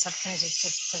institutions have committed to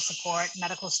support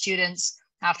medical students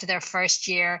after their first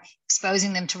year,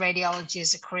 exposing them to radiology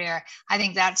as a career. I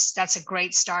think that's a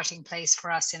great starting place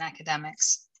for us in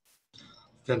academics.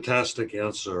 Fantastic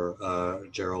answer,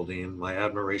 Geraldine. My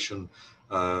admiration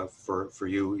for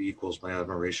you equals my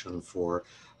admiration for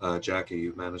Jackie.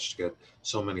 You've managed to get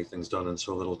so many things done in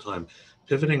so little time.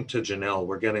 Pivoting to Jinel,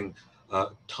 we're getting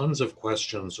tons of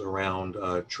questions around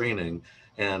training,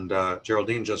 and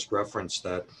Geraldine just referenced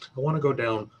that. I want to go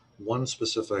down one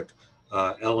specific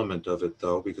element of it,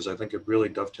 though, because I think it really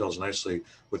dovetails nicely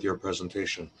with your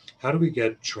presentation. How do we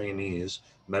get trainees,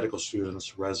 medical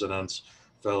students, residents,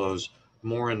 fellows,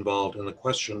 more involved in the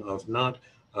question of not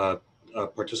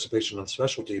participation in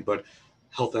specialty, but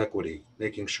health equity,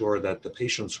 making sure that the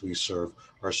patients we serve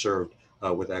are served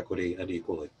with equity and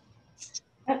equally?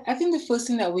 I think the first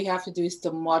thing that we have to do is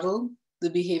to model the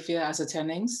behavior as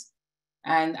attendings.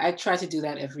 And I try to do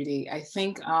that every day. I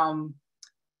think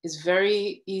it's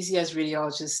very easy as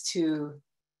radiologists to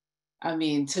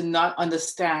not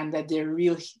understand that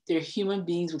they're human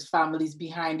beings with families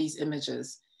behind these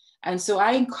images. And so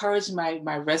I encourage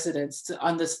my residents to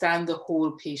understand the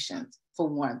whole patient, for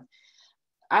one.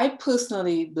 I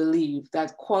personally believe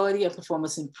that quality and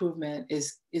performance improvement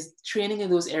is training in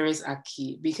those areas are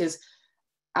key, because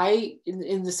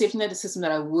in the safety net system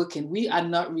that I work in, we are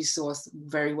not resourced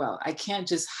very well. I can't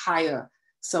just hire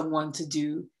someone to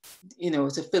do,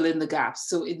 to fill in the gaps.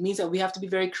 So it means that we have to be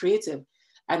very creative.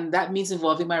 And that means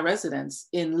involving my residents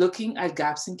in looking at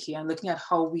gaps in care and looking at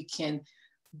how we can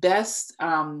best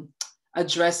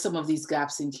address some of these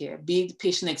gaps in care, be it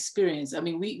patient experience. I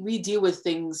mean, we deal with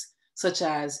things such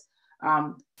as,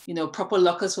 proper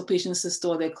lockers for patients to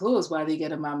store their clothes while they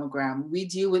get a mammogram. We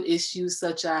deal with issues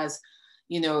such as,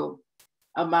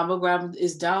 a mammogram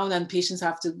is down and patients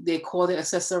they call the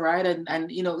assessor, right?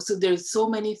 And so there's so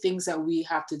many things that we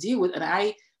have to deal with. And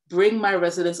I bring my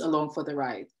residents along for the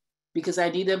ride, because I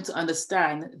need them to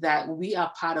understand that we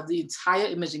are part of the entire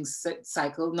imaging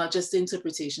cycle, not just the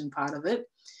interpretation part of it.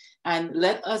 And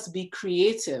let us be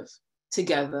creative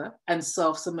together and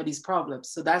solve some of these problems.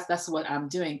 So that's what I'm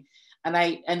doing. And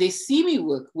they see me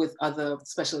work with other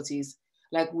specialties.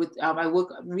 Like with, I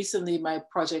work recently, my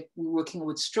project, we're working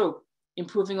with stroke,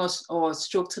 improving our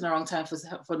stroke turnaround time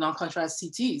for non-contrast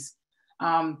CTs.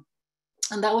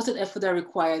 And that was an effort that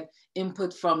required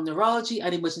input from neurology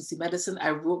and emergency medicine.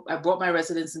 I brought my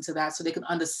residents into that so they can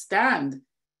understand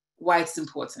why it's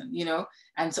important,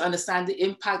 and to understand the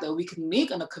impact that we can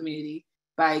make on a community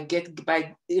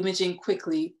by imaging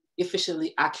quickly,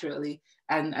 efficiently, accurately,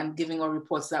 and giving our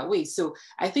reports that way. So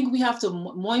I think we have to,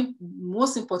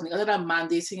 most importantly, other than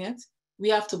mandating it, we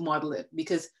have to model it,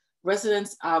 because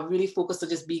residents are really focused on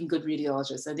just being good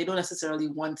radiologists, and they don't necessarily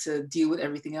want to deal with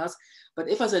everything else. But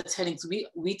if as attendings,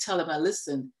 we tell them,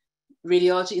 listen,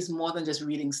 radiology is more than just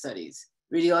reading studies.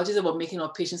 Radiology is about making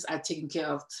our patients are taken care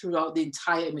of throughout the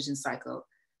entire imaging cycle.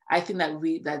 I think that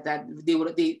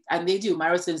they do. My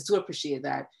residents do appreciate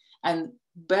that. And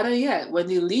better yet, when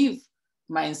they leave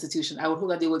my institution, I would hope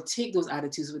that they will take those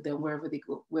attitudes with them wherever they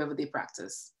go, wherever they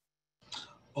practice.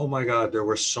 Oh my God, there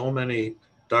were so many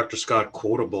Dr. Scott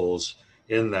quotables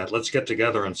in that. Let's get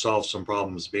together and solve some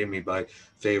problems. Be my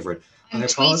favorite. I'm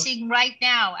tweeting right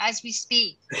now as we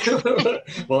speak.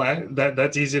 Well,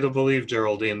 that's easy to believe,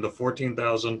 Geraldine. The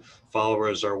 14,000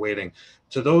 followers are waiting.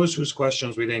 To those whose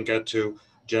questions we didn't get to,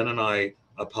 Jen and I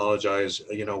apologize.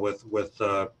 With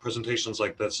presentations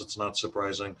like this, it's not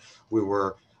surprising we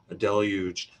were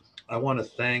deluged. I want to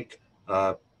thank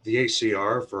the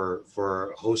ACR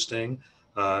for hosting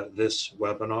this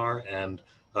webinar, and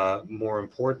more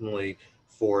importantly,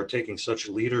 for taking such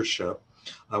leadership.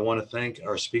 I want to thank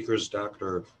our speakers,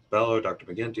 Dr. Bello, Dr.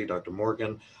 McGinty, Dr.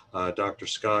 Morgan, Dr.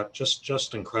 Scott,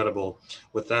 just incredible.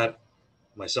 With that,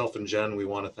 myself and Jen, we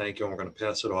want to thank you, and we're going to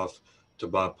pass it off to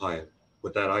Bob Pyatt.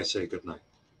 With that, I say good night.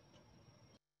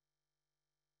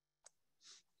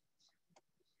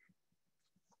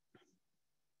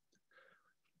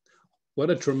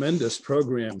 What a tremendous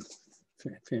program.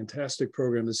 Fantastic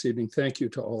program this evening. Thank you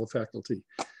to all the faculty.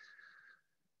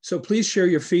 So please share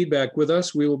your feedback with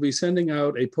us. We will be sending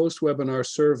out a post-webinar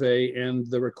survey and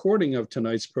the recording of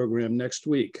tonight's program next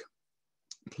week.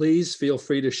 Please feel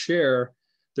free to share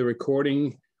the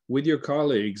recording with your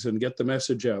colleagues and get the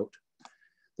message out.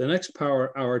 The next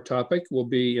Power Hour topic will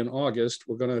be in August.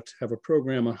 We're going to have a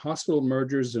program on hospital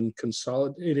mergers and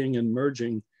consolidating and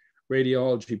merging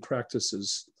radiology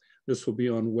practices. This will be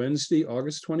on Wednesday,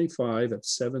 August 25 at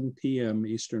 7 p.m.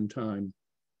 Eastern Time.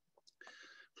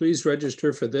 Please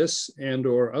register for this and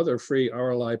or other free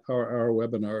RLI Power Hour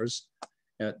webinars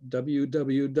at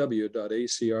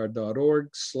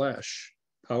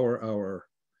www.acr.org/Power Hour.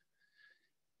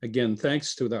 Again,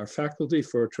 thanks to our faculty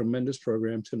for a tremendous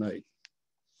program tonight.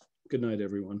 Good night,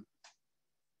 everyone.